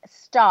don't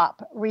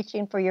stop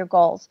reaching for your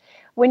goals.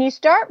 When you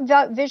start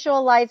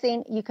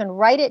visualizing, you can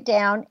write it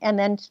down and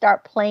then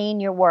start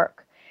playing your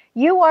work.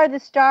 You are the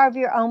star of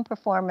your own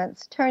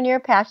performance. Turn your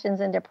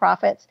passions into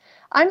profits.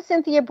 I'm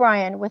Cynthia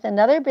Bryan with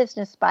another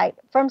business bite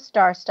from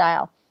Star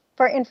Style.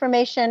 For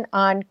information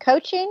on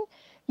coaching,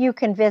 you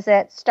can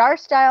visit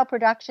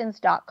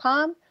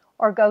starstyleproductions.com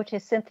or go to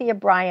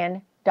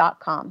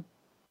cynthiabryan.com.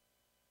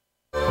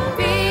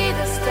 Be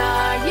the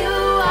star you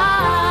are.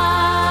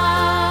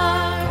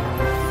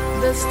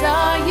 The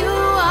star you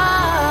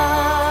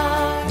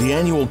are. The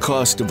annual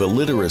cost of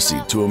illiteracy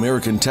to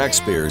American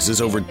taxpayers is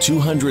over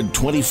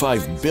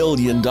 $225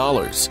 billion.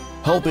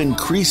 Help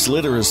increase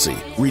literacy,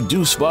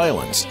 reduce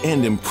violence,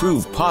 and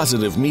improve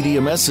positive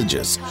media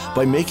messages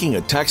by making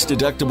a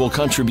tax-deductible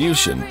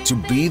contribution to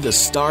Be the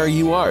Star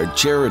You Are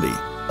charity.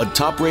 A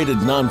top-rated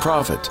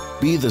nonprofit,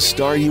 Be the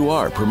Star You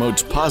Are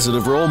promotes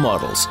positive role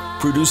models,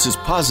 produces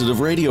positive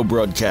radio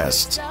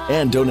broadcasts,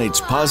 and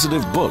donates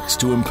positive books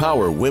to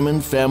empower women,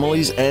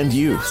 families, and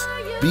youth.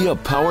 Be a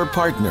power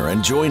partner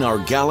and join our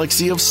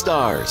galaxy of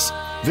stars.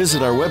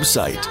 Visit our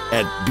website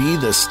at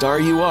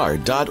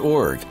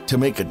BeTheStarYouAre.org to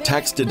make a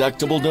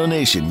tax-deductible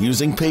donation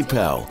using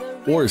PayPal,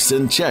 or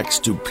send checks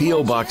to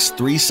P.O. Box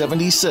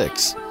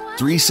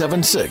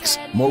 376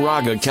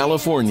 Moraga,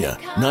 California,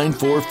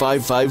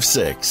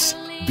 94556.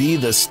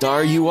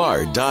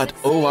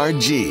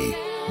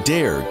 BeTheStarYouAre.org.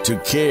 Dare to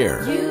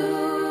care.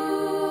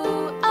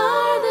 You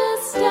are the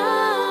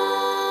star.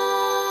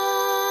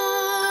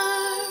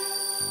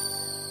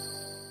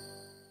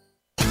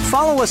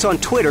 Follow us on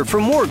Twitter for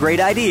more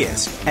great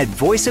ideas at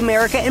Voice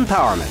America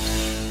Empowerment.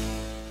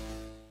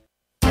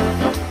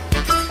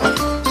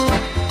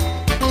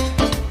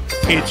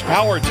 It's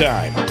power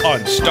time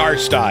on Star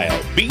Style.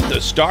 Be the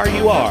star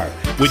you are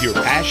with your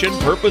passion,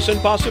 purpose, and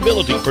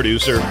possibility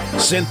producer,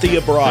 Cynthia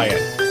Bryan.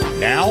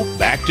 Now,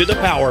 back to the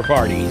power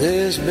party.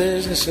 This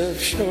business of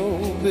show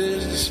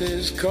business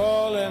is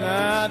calling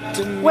out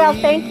to me. Well,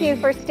 thank you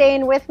for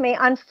staying with me.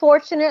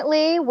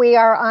 Unfortunately, we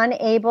are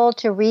unable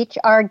to reach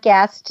our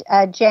guest,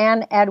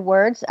 Jan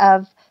Edwards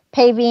of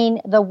Paving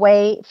the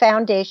Way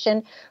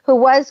Foundation, who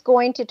was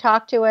going to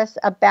talk to us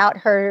about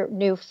her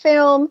new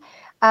film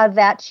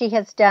that she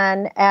has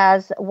done,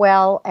 as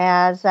well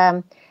as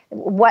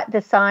what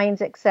the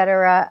signs,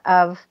 etc.,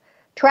 of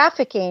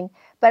trafficking.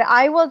 But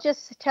I will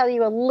just tell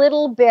you a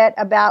little bit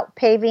about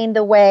Paving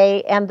the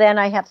Way, and then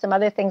I have some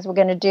other things we're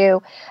going to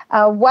do.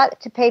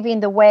 What Paving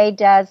the Way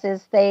does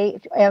is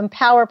they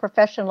empower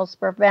professionals to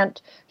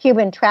prevent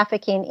human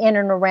trafficking in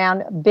and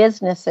around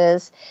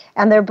businesses.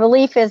 And their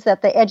belief is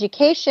that the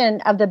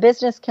education of the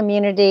business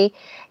community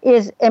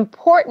is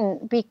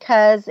important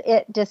because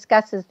it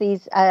discusses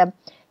these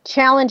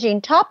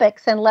challenging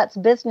topics and lets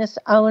business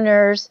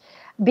owners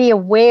be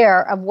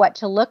aware of what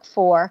to look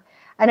for.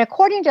 And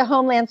according to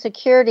Homeland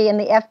Security and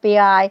the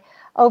FBI,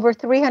 over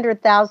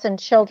 300,000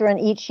 children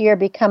each year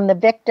become the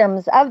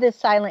victims of this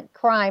silent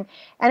crime,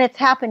 and it's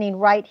happening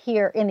right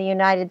here in the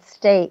United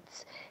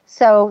States.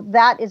 So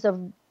that is a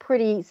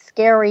pretty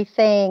scary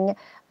thing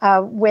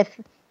with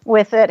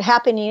it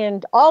happening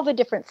in all the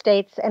different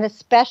states, and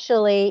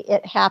especially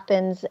it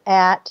happens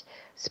at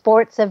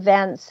sports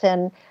events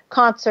and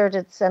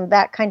concerts and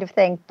that kind of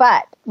thing.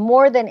 But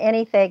more than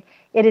anything,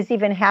 it is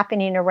even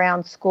happening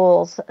around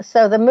schools.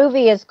 So the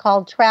movie is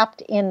called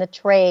Trapped in the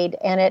Trade,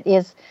 and it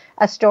is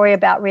a story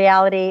about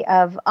reality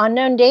of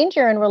unknown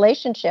danger in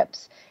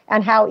relationships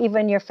and how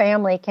even your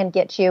family can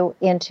get you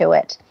into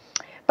it.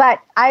 But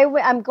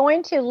I'm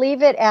going to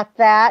leave it at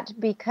that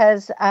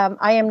because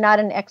I am not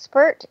an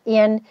expert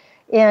in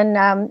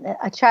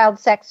a child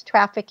sex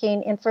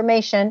trafficking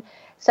information.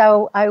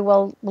 So I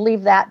will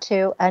leave that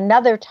to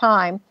another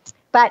time.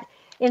 But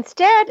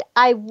instead,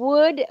 I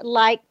would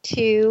like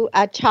to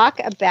talk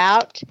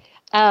about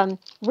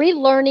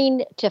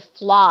relearning to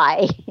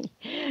fly,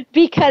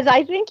 because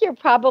I think you're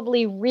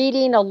probably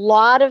reading a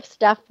lot of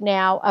stuff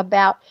now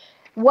about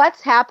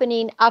what's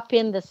happening up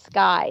in the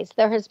skies.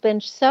 There has been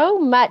so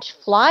much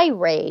fly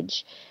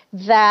rage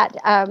that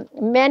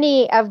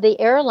many of the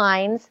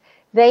airlines,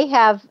 they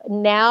have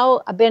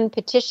now been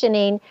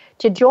petitioning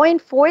to join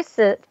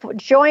forces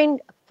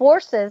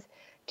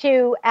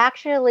to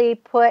actually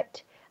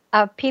put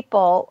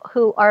people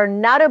who are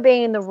not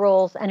obeying the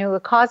rules and who are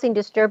causing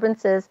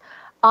disturbances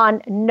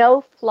on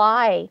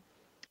no-fly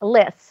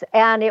lists,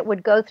 and it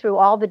would go through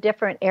all the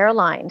different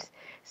airlines.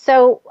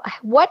 So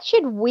what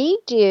should we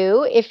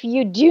do if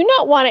you do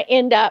not want to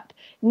end up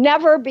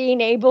never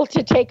being able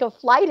to take a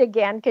flight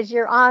again because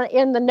you're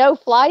in the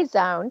no-fly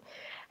zone.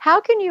 How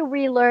can you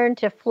relearn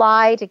to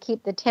fly, to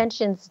keep the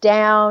tensions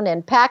down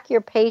and pack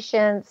your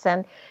patience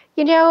and,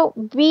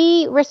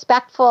 be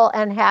respectful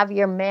and have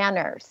your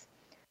manners?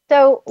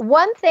 So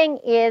one thing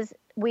is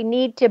we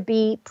need to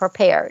be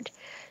prepared.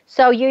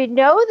 So you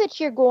know that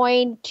you're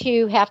going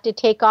to have to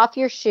take off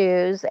your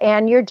shoes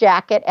and your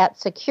jacket at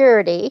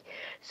security.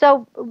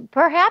 So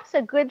perhaps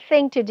a good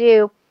thing to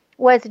do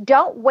was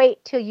don't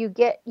wait till you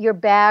get your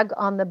bag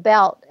on the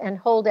belt and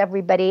hold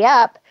everybody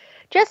up.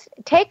 Just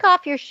take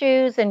off your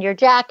shoes and your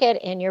jacket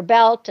and your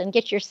belt and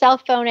get your cell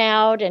phone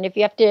out. And if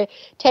you have to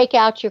take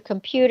out your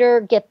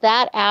computer, get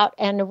that out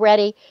and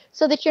ready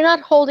so that you're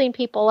not holding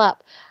people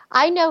up.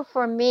 I know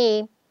for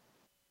me,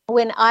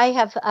 when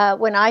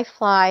I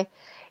fly,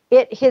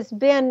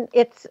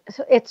 it's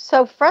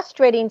so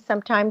frustrating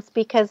sometimes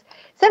because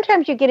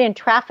sometimes you get in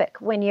traffic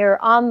when you're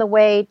on the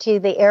way to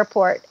the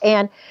airport,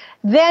 and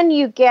then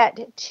you get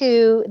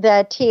to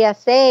the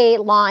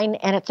TSA line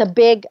and it's a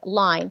big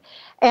line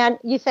and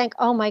you think,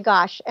 oh my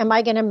gosh, am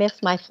I going to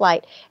miss my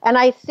flight? And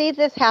I see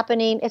this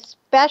happening,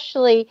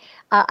 especially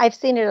I've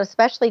seen it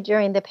especially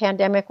during the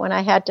pandemic when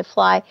I had to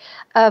fly,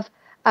 of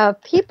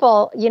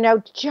people,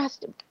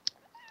 just,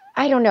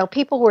 I don't know,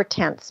 people were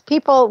tense,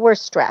 people were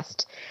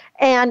stressed.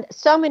 And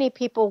so many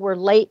people were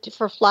late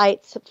for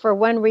flights for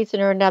one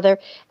reason or another.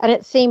 And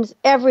it seems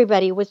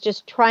everybody was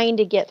just trying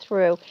to get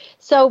through.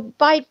 So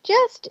by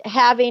just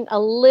having a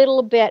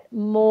little bit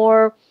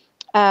more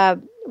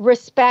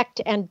respect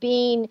and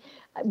being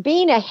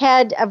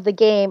ahead of the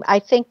game, I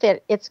think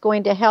that it's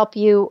going to help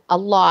you a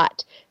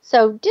lot.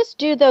 So just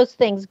do those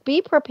things.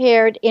 Be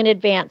prepared in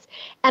advance.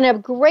 And a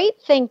great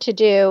thing to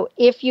do,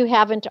 if you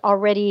haven't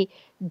already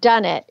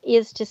done it,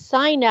 is to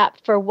sign up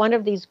for one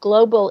of these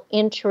global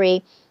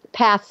entry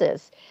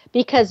passes,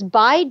 because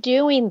by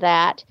doing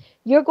that,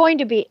 you're going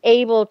to be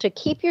able to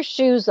keep your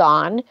shoes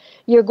on.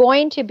 You're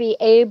going to be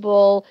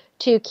able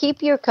to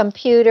keep your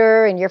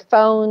computer and your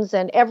phones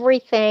and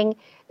everything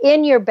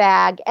in your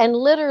bag. And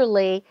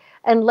literally,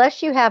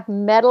 unless you have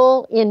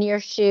metal in your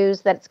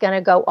shoes that's going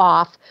to go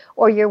off,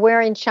 or you're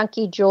wearing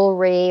chunky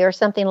jewelry or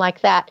something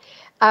like that,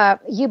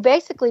 you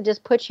basically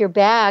just put your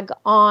bag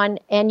on,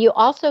 and you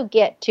also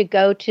get to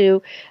go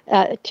to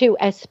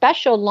a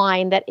special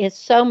line that is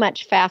so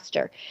much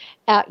faster.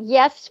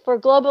 Yes, for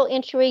global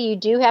entry, you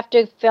do have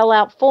to fill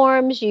out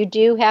forms. You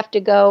do have to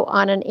go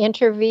on an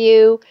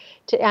interview.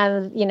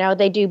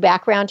 They do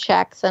background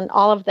checks and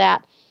all of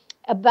that.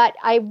 But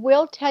I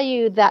will tell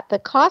you that the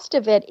cost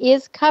of it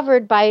is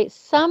covered by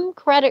some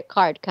credit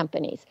card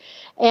companies.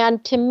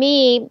 And to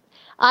me,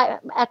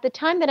 at the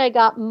time that I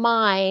got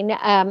mine,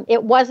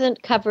 it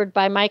wasn't covered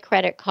by my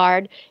credit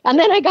card. And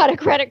then I got a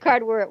credit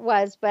card where it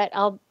was, but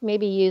I'll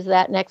maybe use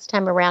that next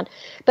time around.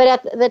 But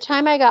at the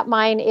time I got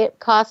mine, it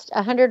cost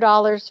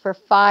 $100 for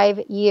 5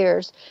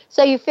 years.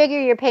 So you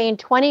figure you're paying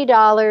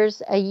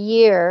 $20 a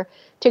year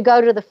to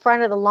go to the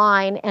front of the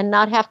line and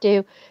not have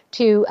to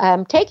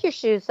take your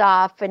shoes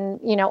off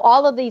and,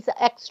 all of these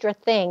extra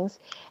things.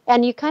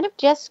 And you kind of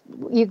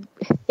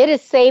it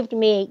has saved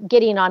me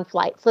getting on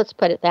flights. Let's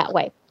put it that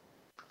way.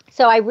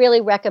 So I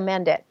really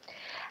recommend it.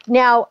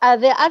 Now,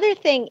 the other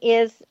thing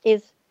is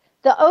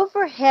the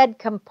overhead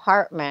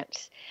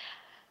compartments.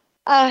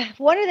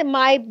 One of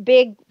my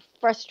big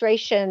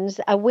frustrations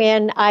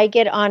when I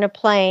get on a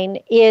plane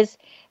is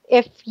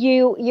if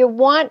you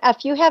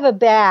have a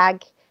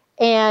bag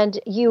and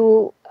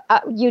you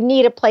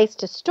need a place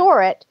to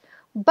store it,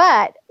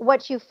 but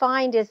what you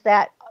find is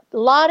that a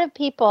lot of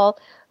people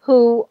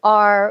who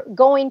are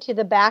going to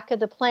the back of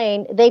the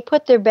plane, they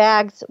put their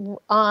bags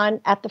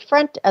on at the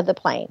front of the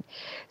plane.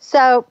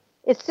 So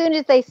as soon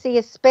as they see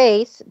a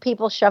space,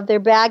 people shove their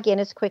bag in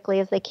as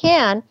quickly as they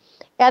can.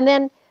 And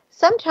then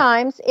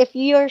sometimes if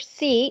your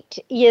seat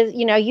is,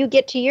 you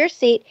get to your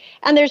seat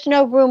and there's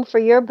no room for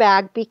your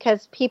bag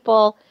because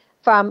people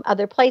from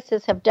other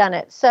places have done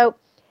it. So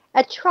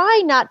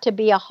try not to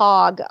be a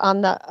hog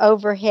on the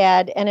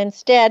overhead and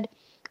instead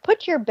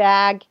put your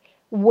bag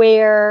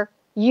where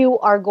you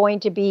are going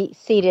to be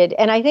seated.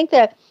 And I think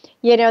that,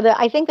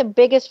 I think the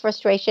biggest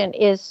frustration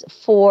is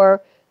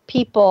for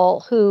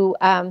people who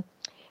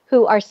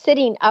are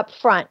sitting up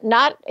front,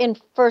 not in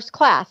first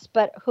class,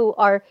 but who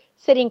are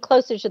sitting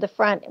closer to the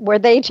front, where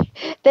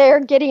they're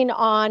getting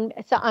on.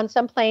 So on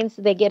some planes,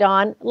 they get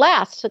on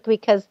last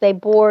because they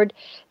board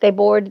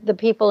the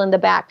people in the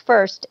back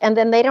first, and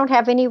then they don't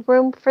have any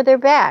room for their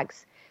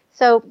bags.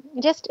 So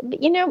just,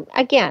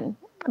 again,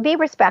 be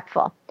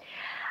respectful.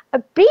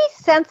 Be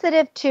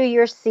sensitive to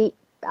your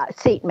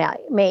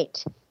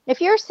seatmate. If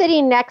you're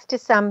sitting next to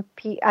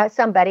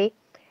somebody,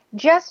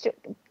 just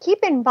keep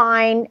in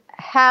mind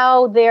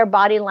how their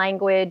body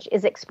language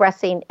is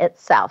expressing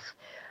itself.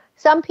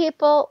 Some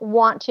people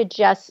want to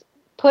just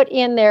put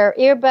in their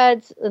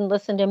earbuds and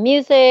listen to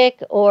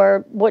music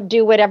or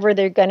do whatever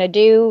they're going to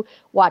do,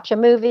 watch a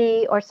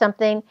movie or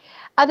something.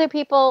 Other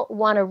people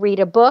want to read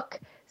a book.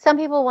 Some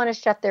people want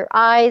to shut their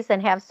eyes and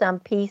have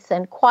some peace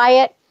and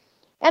quiet.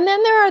 And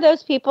then there are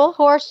those people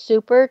who are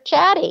super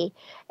chatty.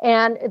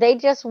 and they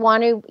just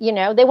want to,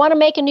 they want to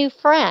make a new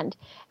friend.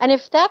 And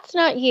if that's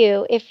not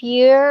you, if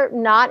you're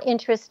not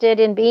interested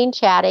in being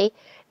chatty,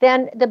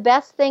 then the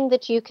best thing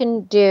that you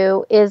can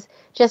do is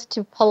just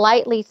to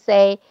politely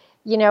say,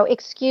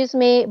 excuse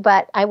me,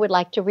 but I would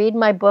like to read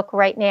my book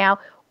right now.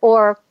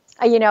 Or,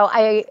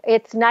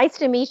 it's nice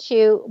to meet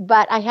you,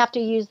 but I have to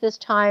use this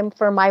time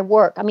for my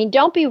work. I mean,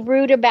 don't be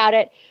rude about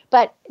it,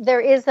 but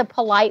there is a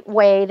polite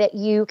way that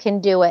you can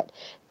do it.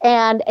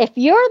 And if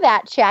you're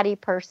that chatty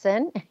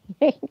person,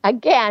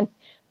 again,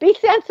 be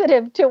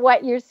sensitive to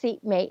what your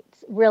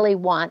seatmates really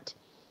want.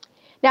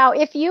 Now,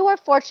 if you are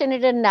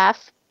fortunate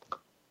enough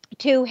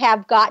to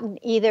have gotten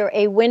either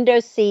a window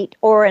seat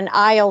or an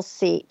aisle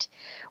seat,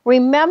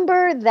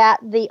 remember that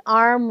the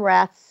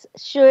armrests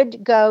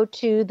should go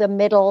to the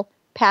middle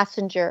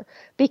passenger,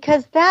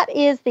 because that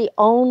is the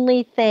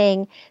only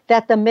thing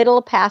that the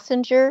middle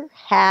passenger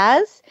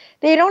has.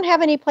 They don't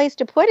have any place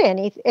to put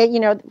any,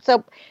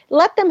 so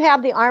let them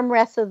have the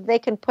armrest so they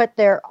can put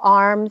their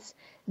arms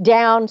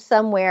down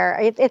somewhere.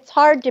 It's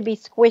hard to be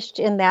squished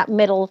in that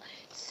middle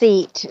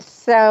seat,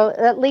 so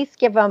at least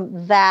give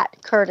them that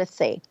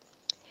courtesy.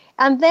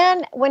 And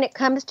then when it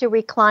comes to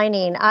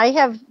reclining, I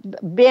have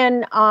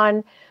been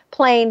on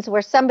planes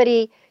where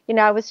somebody,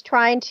 I was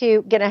trying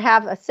to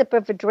have a sip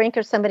of a drink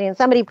or somebody, and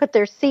somebody put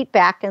their seat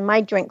back and my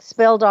drink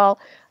spilled all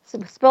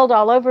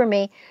over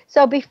me.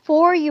 So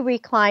before you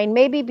recline,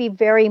 maybe be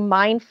very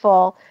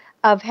mindful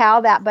of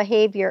how that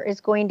behavior is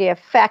going to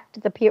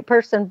affect the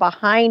person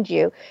behind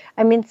you.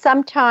 I mean,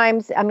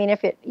 sometimes,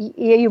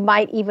 you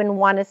might even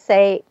want to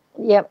say,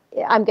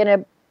 I'm going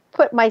to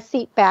put my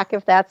seat back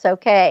if that's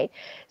okay.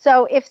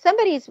 So if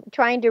somebody's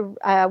trying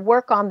to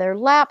work on their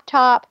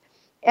laptop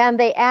and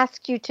they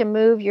ask you to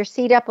move your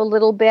seat up a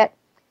little bit,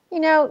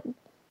 you're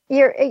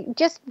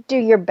just do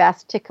your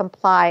best to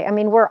comply. I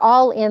mean, we're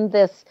all in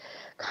this,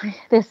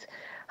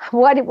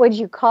 what would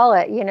you call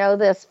it?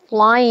 This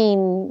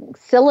flying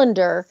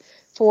cylinder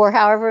for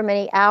however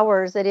many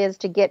hours it is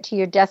to get to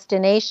your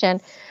destination.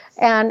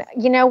 And,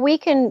 we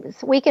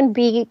can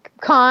be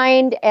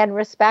kind and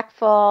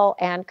respectful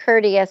and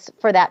courteous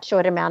for that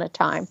short amount of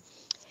time.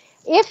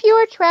 If you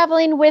are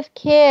traveling with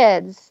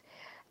kids,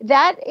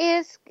 that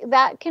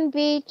can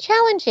be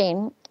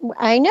challenging.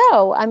 I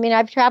know. I mean,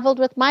 I've traveled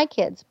with my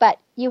kids, but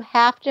you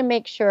have to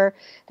make sure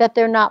that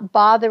they're not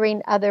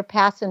bothering other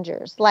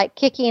passengers, like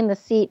kicking the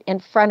seat in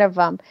front of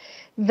them.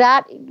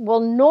 That will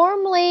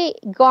normally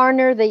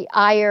garner the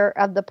ire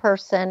of the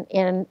person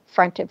in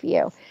front of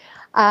you.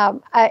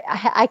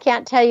 I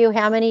can't tell you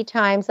how many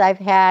times I've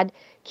had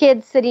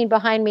kids sitting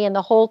behind me and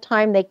the whole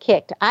time they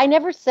kicked. I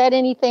never said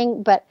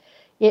anything, but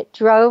it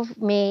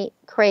drove me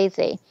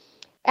crazy.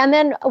 And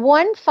then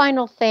one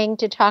final thing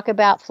to talk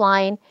about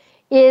flying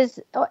is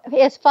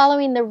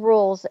following the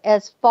rules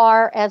as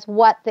far as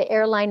what the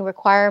airline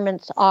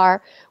requirements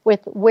are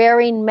with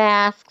wearing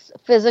masks,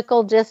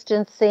 physical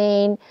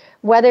distancing,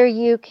 whether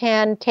you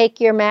can take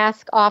your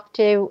mask off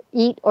to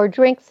eat or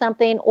drink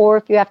something, or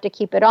if you have to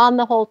keep it on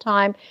the whole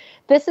time.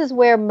 This is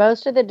where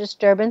most of the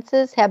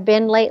disturbances have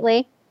been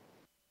lately.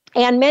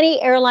 And many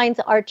airlines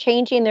are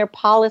changing their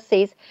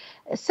policies,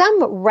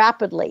 some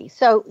rapidly.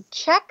 So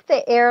check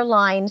the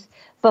airlines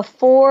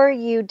before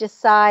you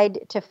decide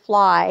to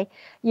fly.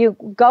 You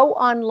go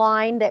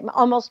online. That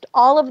almost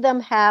all of them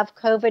have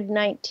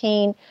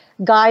COVID-19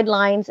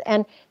 guidelines.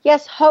 And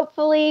yes,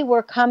 hopefully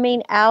we're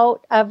coming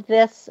out of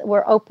this.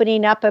 We're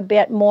opening up a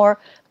bit more,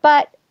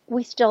 but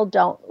we still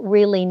don't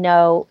really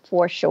know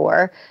for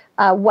sure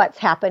what's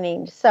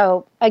happening.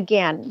 So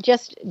again,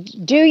 just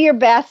do your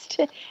best,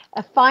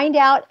 find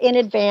out in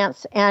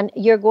advance, and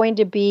you're going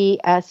to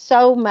be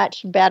so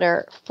much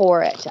better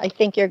for it. I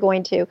think you're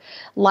going to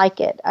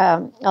like it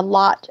a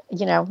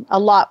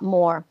lot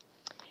more.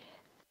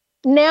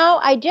 Now,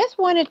 I just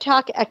want to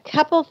talk a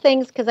couple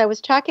things, because I was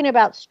talking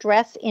about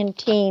stress in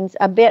teens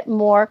a bit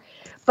more,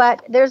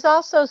 but there's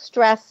also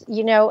stress,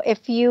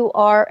 if you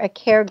are a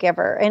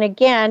caregiver. And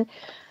again,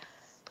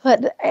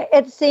 but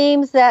it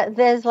seems that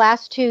these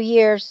last 2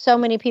 years, so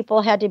many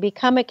people had to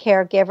become a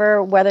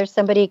caregiver, whether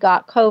somebody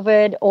got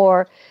COVID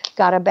or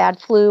got a bad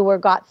flu or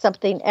got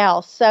something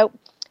else. So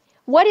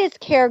what is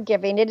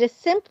caregiving? It is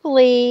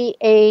simply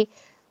a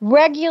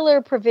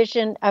regular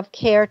provision of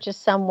care to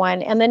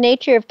someone, and the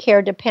nature of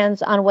care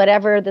depends on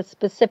whatever the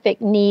specific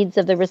needs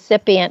of the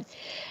recipient.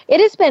 It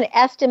has been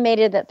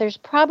estimated that there's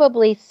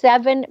probably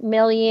 7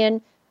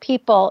 million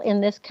people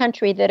in this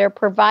country that are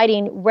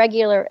providing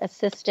regular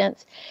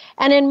assistance.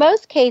 And in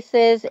most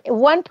cases,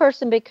 one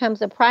person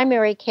becomes a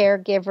primary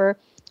caregiver,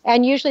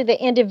 and usually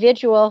the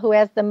individual who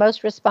has the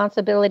most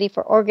responsibility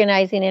for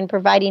organizing and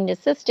providing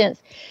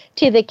assistance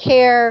to the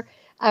care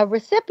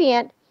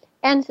recipient.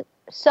 And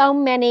so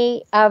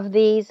many of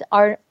these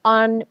are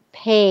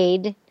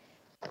unpaid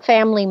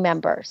family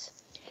members.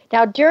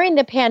 Now, during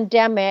the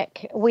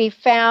pandemic, we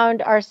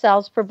found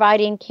ourselves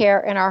providing care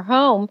in our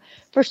home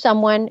for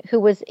someone who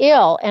was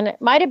ill, and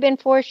it might have been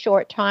for a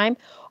short time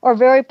or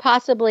very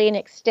possibly an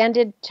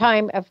extended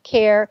time of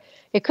care.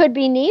 It could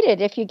be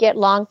needed if you get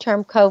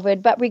long-term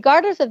COVID, but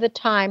regardless of the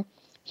time,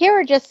 here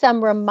are just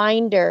some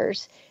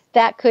reminders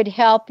that could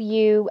help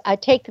you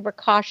take the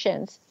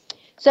precautions.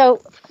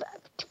 So,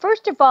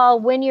 first of all,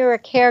 when you're a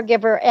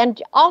caregiver,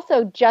 and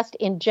also just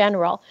in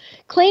general,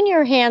 clean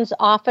your hands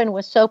often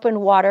with soap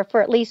and water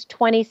for at least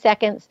 20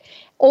 seconds,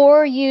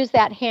 or use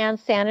that hand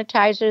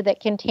sanitizer that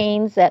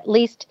contains at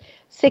least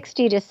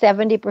 60 to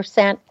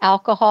 70%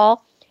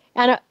 alcohol.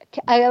 And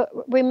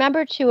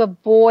remember to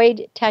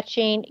avoid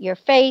touching your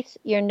face,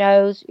 your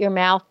nose, your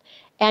mouth,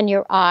 and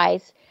your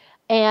eyes.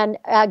 And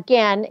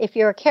again, if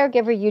you're a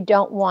caregiver, you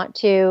don't want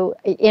to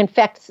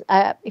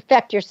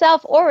infect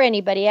yourself or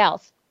anybody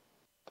else.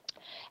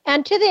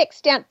 And to the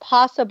extent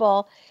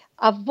possible,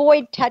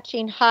 avoid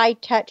touching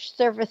high-touch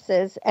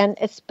surfaces, and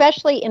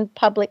especially in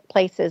public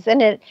places.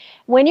 And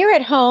when you're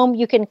at home,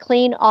 you can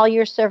clean all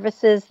your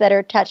surfaces that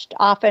are touched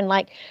often,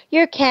 like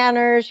your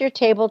counters, your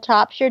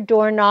tabletops, your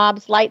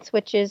doorknobs, light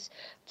switches,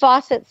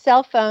 faucets,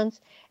 cell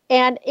phones.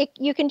 And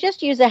you can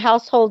just use a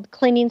household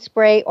cleaning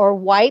spray or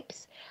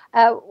wipes.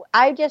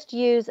 I just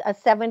use a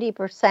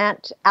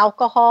 70%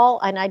 alcohol,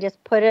 and I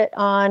just put it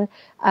on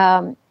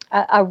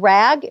a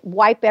rag,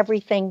 wipe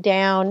everything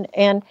down,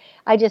 and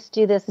I just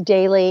do this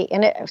daily.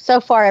 And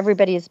so far,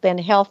 everybody has been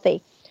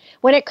healthy.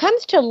 When it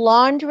comes to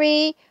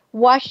laundry,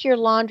 wash your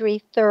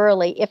laundry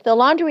thoroughly. If the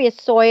laundry is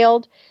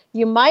soiled,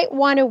 you might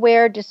want to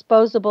wear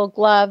disposable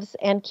gloves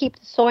and keep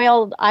the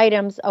soiled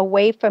items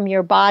away from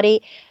your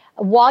body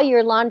while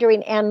you're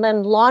laundering, and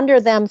then launder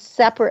them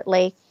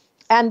separately.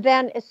 And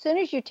then as soon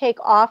as you take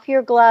off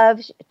your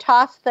gloves,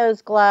 toss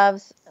those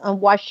gloves and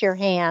wash your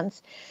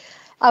hands.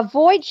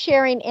 Avoid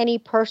sharing any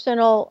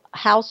personal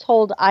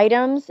household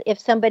items if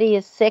somebody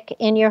is sick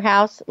in your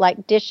house,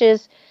 like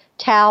dishes,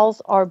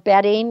 towels, or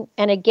bedding.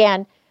 And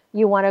again,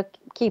 you want to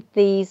keep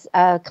these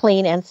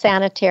clean and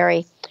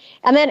sanitary.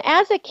 And then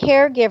as a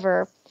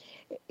caregiver,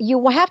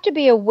 you have to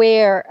be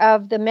aware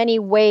of the many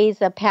ways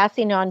of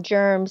passing on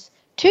germs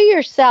to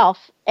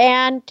yourself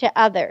and to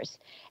others.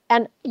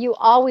 And you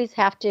always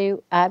have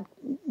to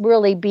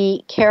really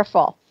be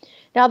careful.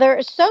 Now, there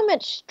is so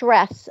much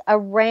stress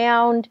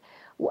around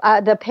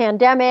the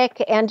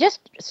pandemic and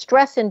just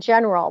stress in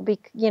general,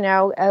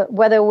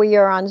 whether we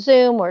are on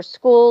Zoom or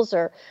schools,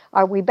 or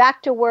are we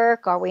back to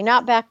work, are we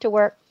not back to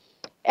work?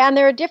 And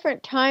there are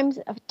different times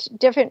of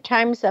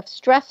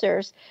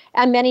stressors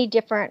and many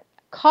different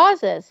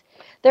causes.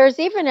 There's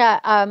even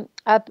a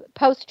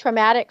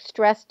post-traumatic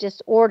stress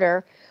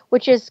disorder,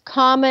 which is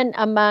common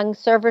among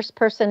service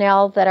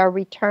personnel that are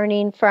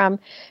returning from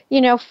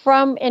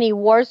any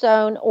war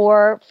zone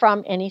or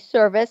from any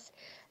service.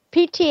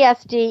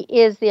 PTSD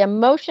is the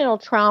emotional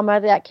trauma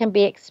that can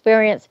be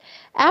experienced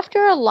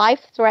after a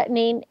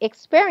life-threatening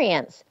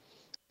experience.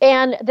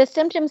 And the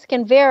symptoms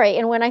can vary.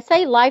 And when I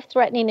say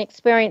life-threatening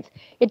experience,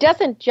 it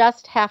doesn't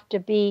just have to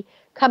be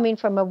coming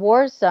from a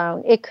war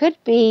zone. It could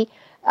be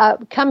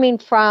coming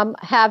from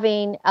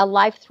having a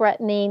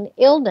life-threatening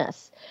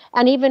illness,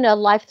 and even a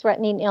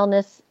life-threatening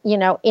illness,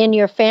 in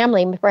your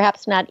family,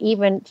 perhaps not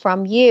even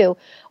from you,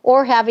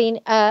 or having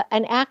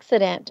an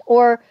accident,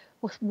 or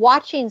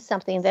watching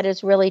something that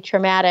is really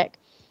traumatic.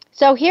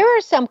 So here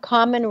are some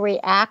common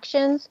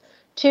reactions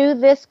to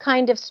this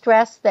kind of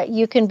stress that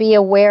you can be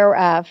aware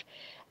of.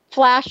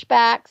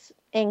 Flashbacks,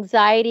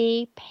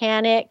 anxiety,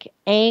 panic,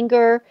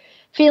 anger,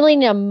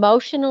 feeling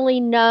emotionally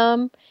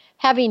numb,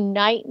 having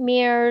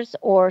nightmares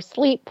or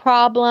sleep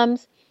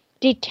problems,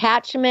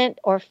 detachment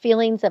or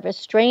feelings of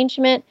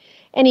estrangement,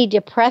 any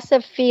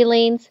depressive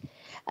feelings,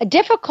 a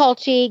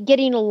difficulty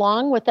getting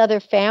along with other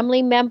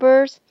family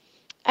members,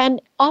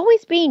 and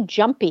always being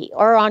jumpy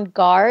or on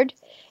guard,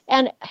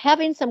 and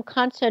having some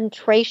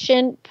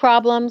concentration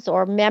problems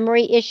or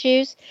memory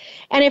issues.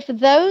 And if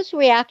those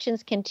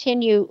reactions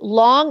continue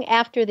long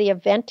after the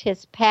event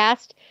has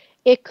passed,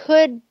 it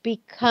could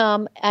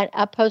become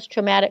a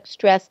post-traumatic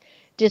stress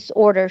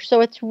disorder. So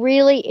it's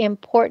really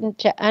important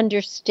to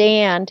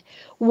understand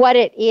what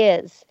it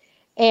is.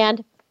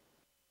 And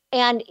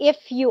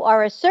if you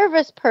are a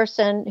service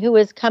person who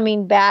is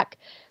coming back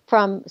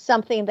from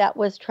something that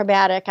was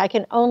traumatic, I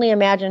can only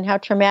imagine how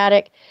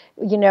traumatic,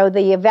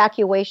 the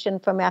evacuation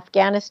from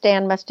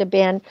Afghanistan must have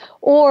been,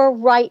 or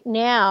right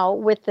now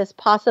with this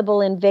possible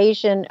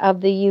invasion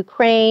of the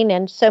Ukraine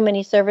and so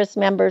many service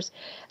members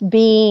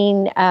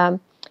being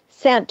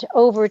sent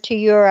over to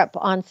Europe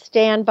on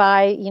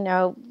standby,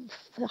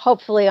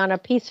 hopefully on a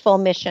peaceful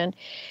mission.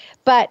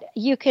 But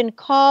you can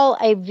call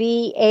a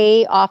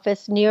VA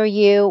office near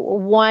you,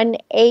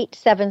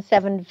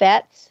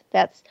 1-877-VETS.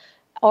 That's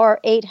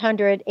or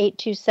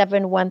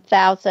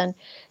 800-827-1000.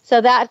 So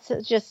that's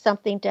just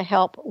something to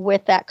help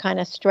with that kind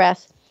of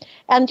stress.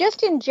 And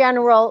just in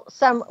general,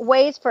 some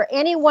ways for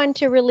anyone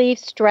to relieve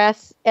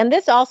stress, and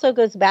this also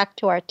goes back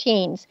to our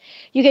teens.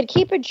 You could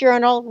keep a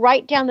journal,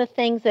 write down the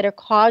things that are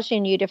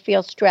causing you to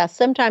feel stressed.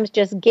 Sometimes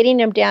just getting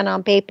them down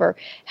on paper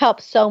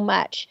helps so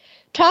much.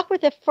 Talk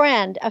with a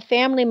friend, a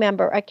family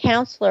member, a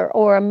counselor,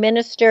 or a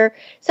minister,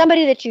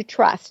 somebody that you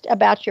trust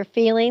about your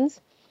feelings.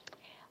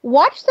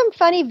 Watch some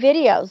funny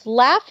videos.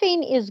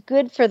 Laughing is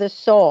good for the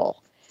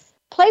soul.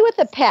 Play with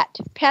a pet.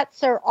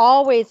 Pets are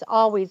always,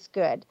 always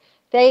good.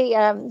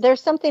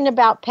 There's something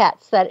about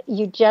pets that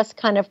you just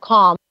kind of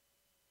calm.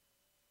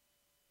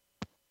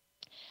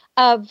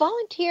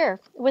 Volunteer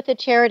with a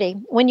charity.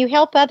 When you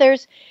help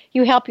others,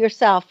 you help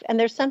yourself. And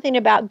there's something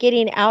about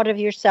getting out of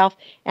yourself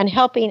and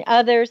helping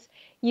others.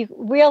 You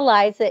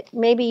realize that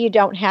maybe you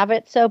don't have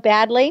it so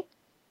badly.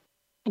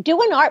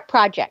 Do an art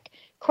project,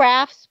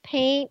 crafts,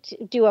 paint,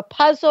 do a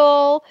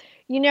puzzle,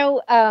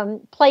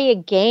 play a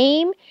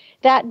game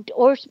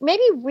or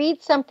maybe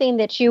read something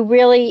that you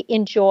really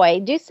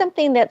enjoy. Do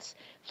something that's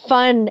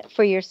fun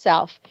for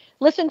yourself.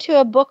 Listen to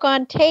a book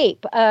on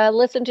tape.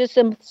 Listen to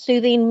some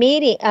soothing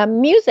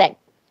music.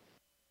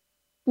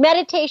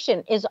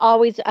 Meditation is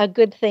always a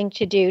good thing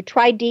to do.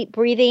 Try deep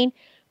breathing.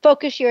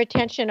 Focus your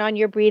attention on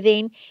your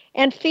breathing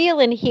and feel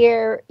and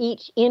hear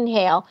each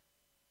inhale.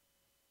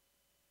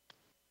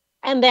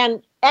 And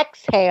then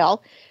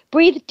exhale.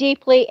 Breathe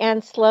deeply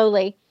and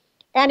slowly.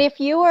 And if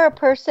you are a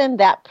person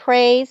that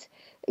prays,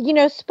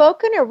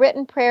 spoken or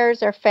written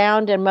prayers are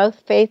found in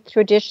most faith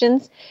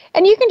traditions,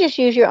 and you can just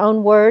use your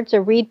own words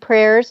or read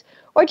prayers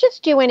or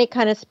just do any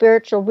kind of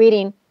spiritual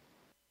reading.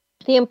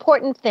 The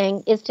important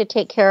thing is to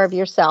take care of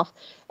yourself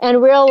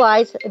and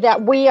realize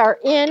that we are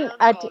in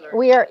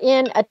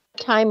a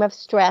time of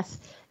stress,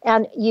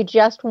 and you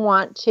just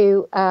want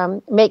to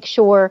make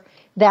sure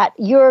that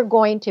you're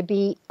going to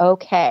be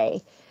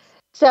okay.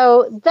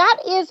 So that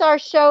is our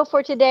show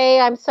for today.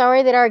 I'm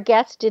sorry that our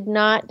guest did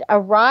not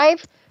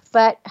arrive,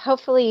 but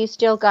hopefully you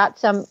still got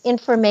some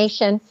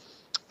information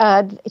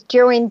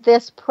during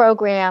this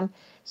program.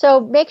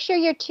 So make sure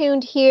you're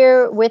tuned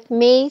here with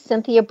me,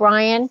 Cynthia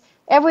Bryan,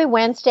 every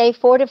Wednesday,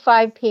 4 to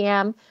 5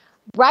 p.m.,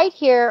 right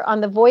here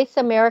on the Voice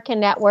America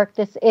Network.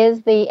 This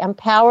is the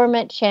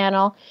Empowerment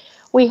Channel.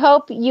 We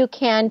hope you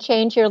can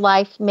change your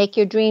life, make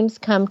your dreams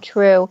come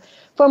true.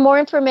 For more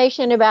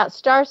information about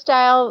Star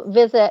Style,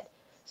 visit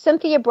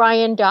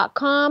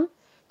CynthiaBryan.com.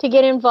 To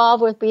get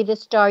involved with Be the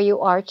Star You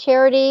Are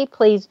charity,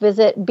 please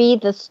visit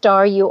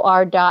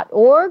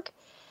BeTheStarYouAre.org.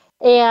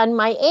 And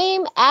my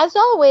aim, as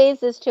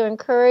always, is to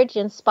encourage,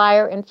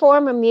 inspire,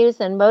 inform,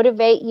 amuse, and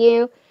motivate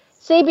you.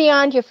 See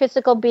beyond your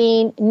physical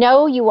being.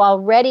 Know you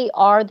already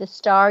are the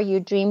star you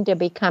dreamed of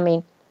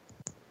becoming.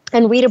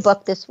 And read a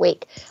book this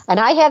week. And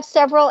I have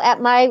several that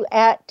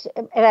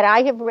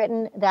I have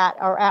written that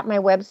are at my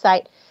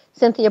website,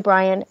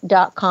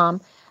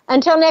 CynthiaBryan.com.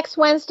 Until next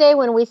Wednesday,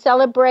 when we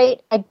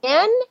celebrate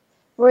again,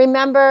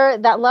 remember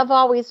that love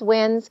always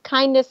wins,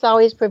 kindness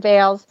always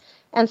prevails,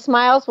 and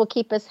smiles will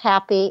keep us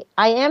happy.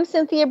 I am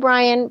Cynthia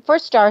Bryan for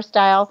Star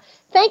Style,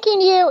 thanking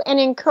you and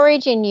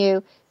encouraging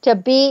you to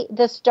be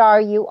the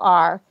star you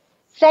are.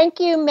 Thank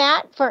you,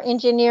 Matt, for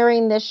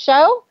engineering this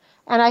show,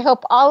 and I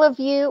hope all of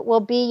you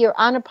will be your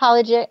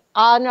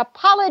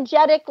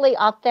unapologetically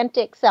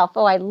authentic self.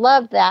 Oh, I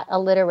love that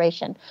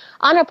alliteration.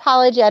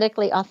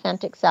 Unapologetically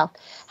authentic self.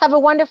 Have a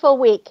wonderful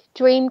week.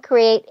 Dream,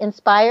 create,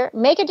 inspire,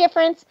 make a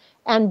difference,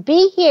 and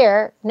be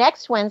here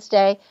next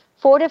Wednesday,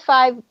 4 to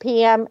 5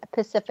 p.m.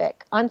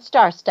 Pacific on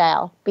Star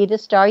Style. Be the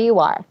star you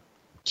are.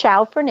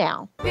 Ciao for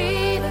now.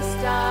 Be the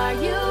star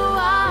you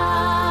are.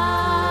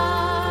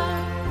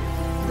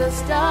 The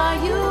star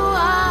you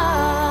are.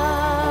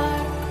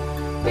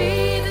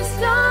 Be the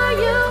star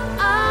you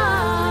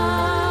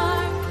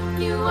are.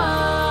 You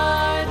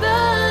are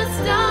the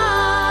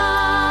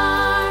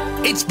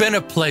star. It's been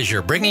a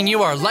pleasure bringing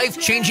you our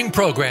life-changing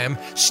program,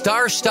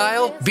 Star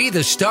Style, Be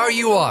the Star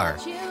You Are.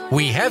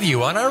 We have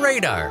you on our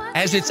radar,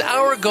 as it's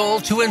our goal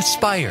to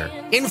inspire,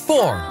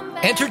 inform,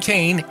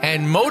 entertain,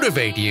 and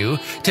motivate you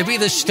to be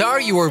the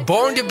star you were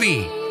born to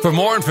be. For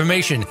more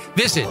information,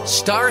 visit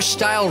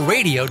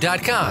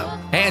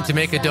starstyleradio.com. And to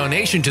make a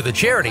donation to the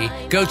charity,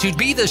 go to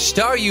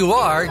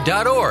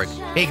BeTheStarYouAre.org.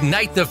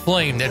 Ignite the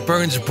flame that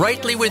burns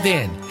brightly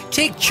within.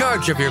 Take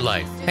charge of your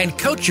life and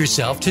coach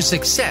yourself to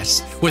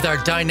success with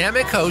our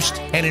dynamic host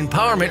and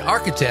empowerment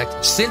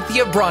architect,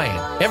 Cynthia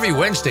Bryan, every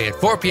Wednesday at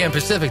 4 p.m.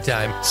 Pacific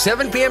Time,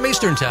 7 p.m.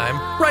 Eastern Time,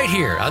 right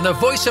here on the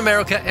Voice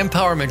America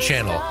Empowerment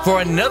Channel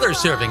for another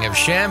serving of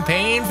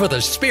champagne for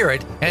the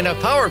spirit and a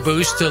power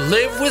boost to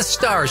live with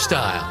Star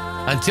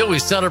Style. Until we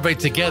celebrate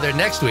together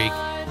next week,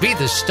 be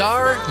the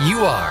star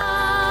you are.